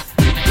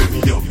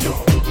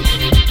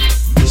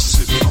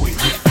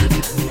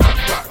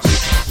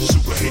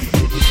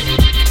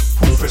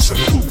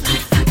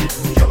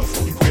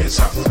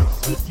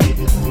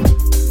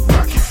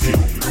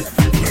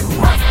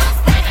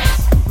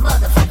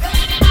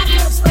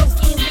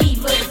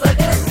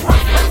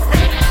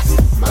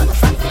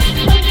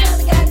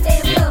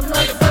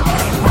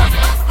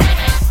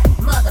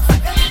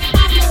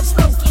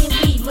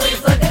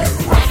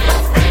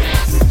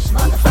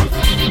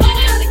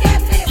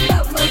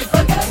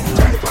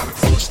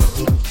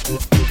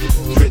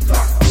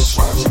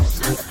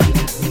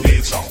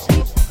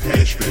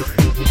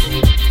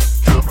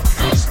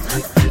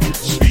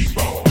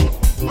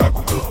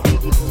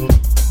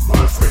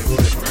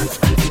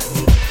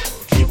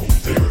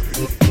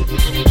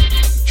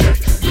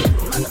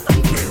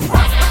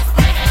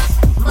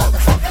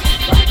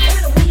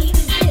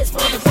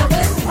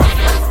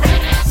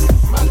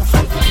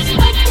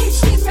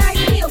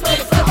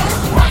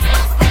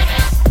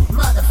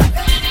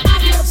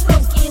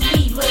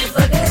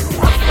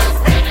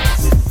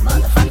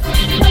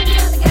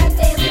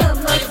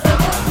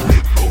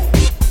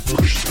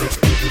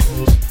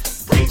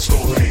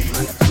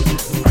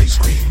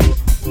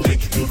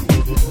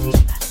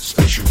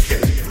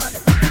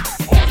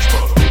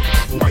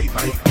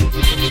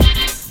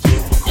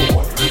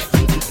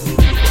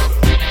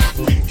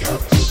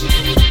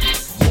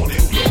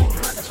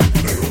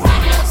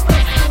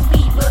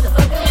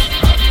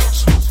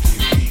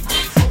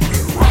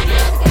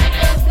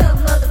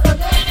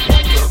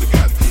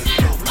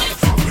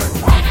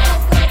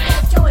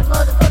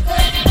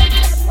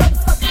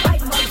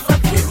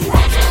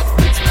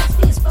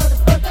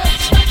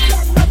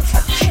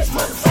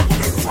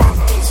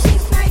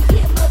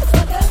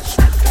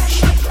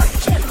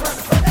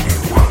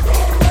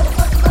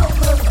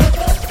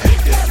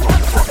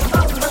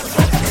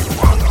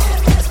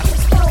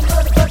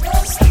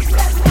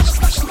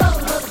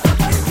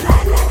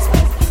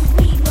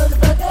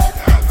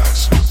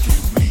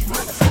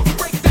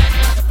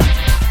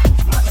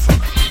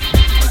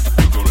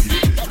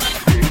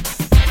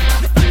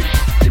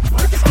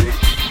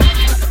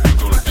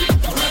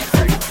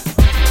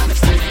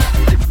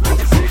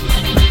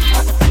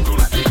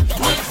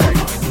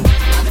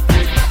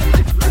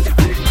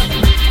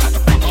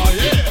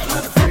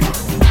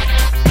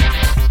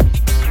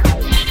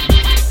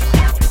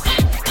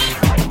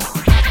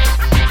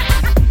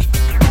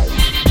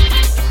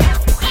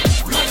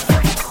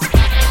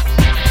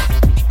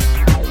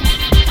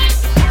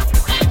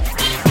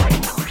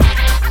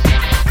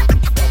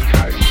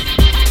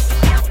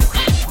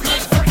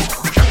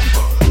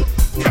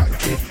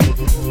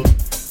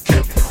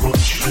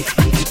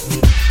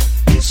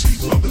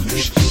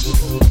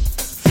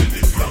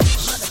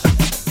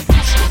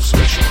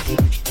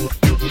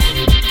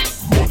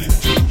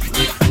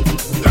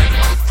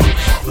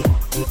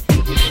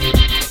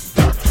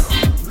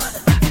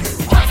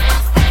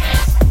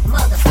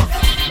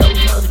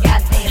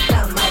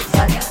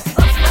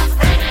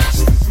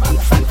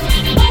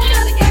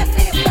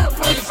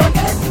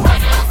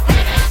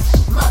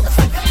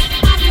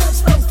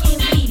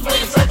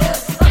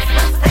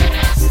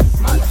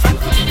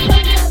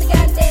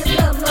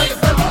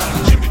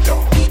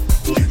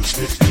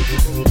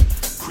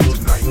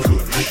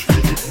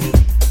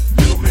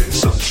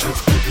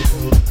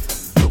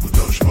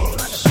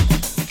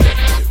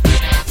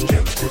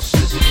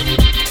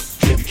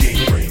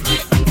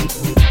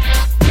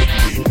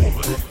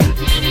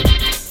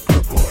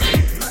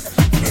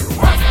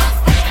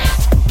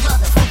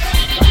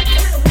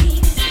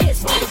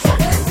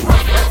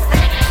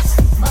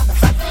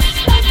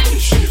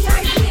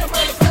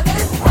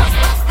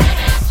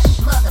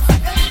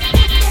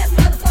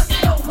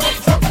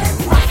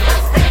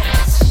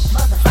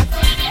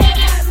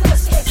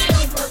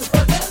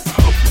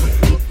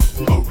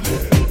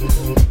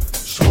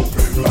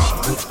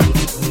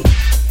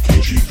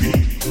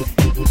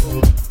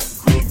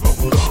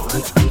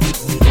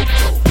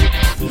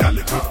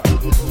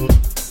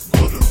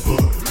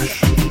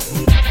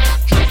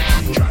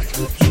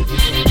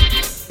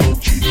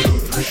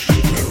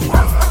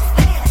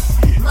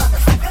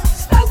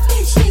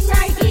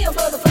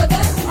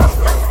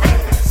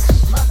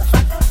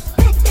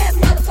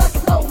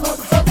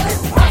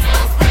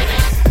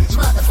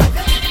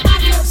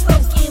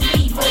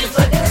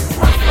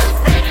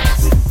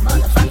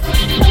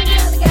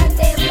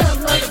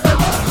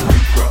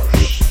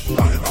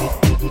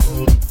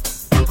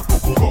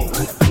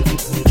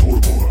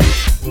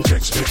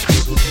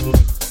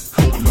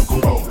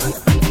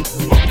 go.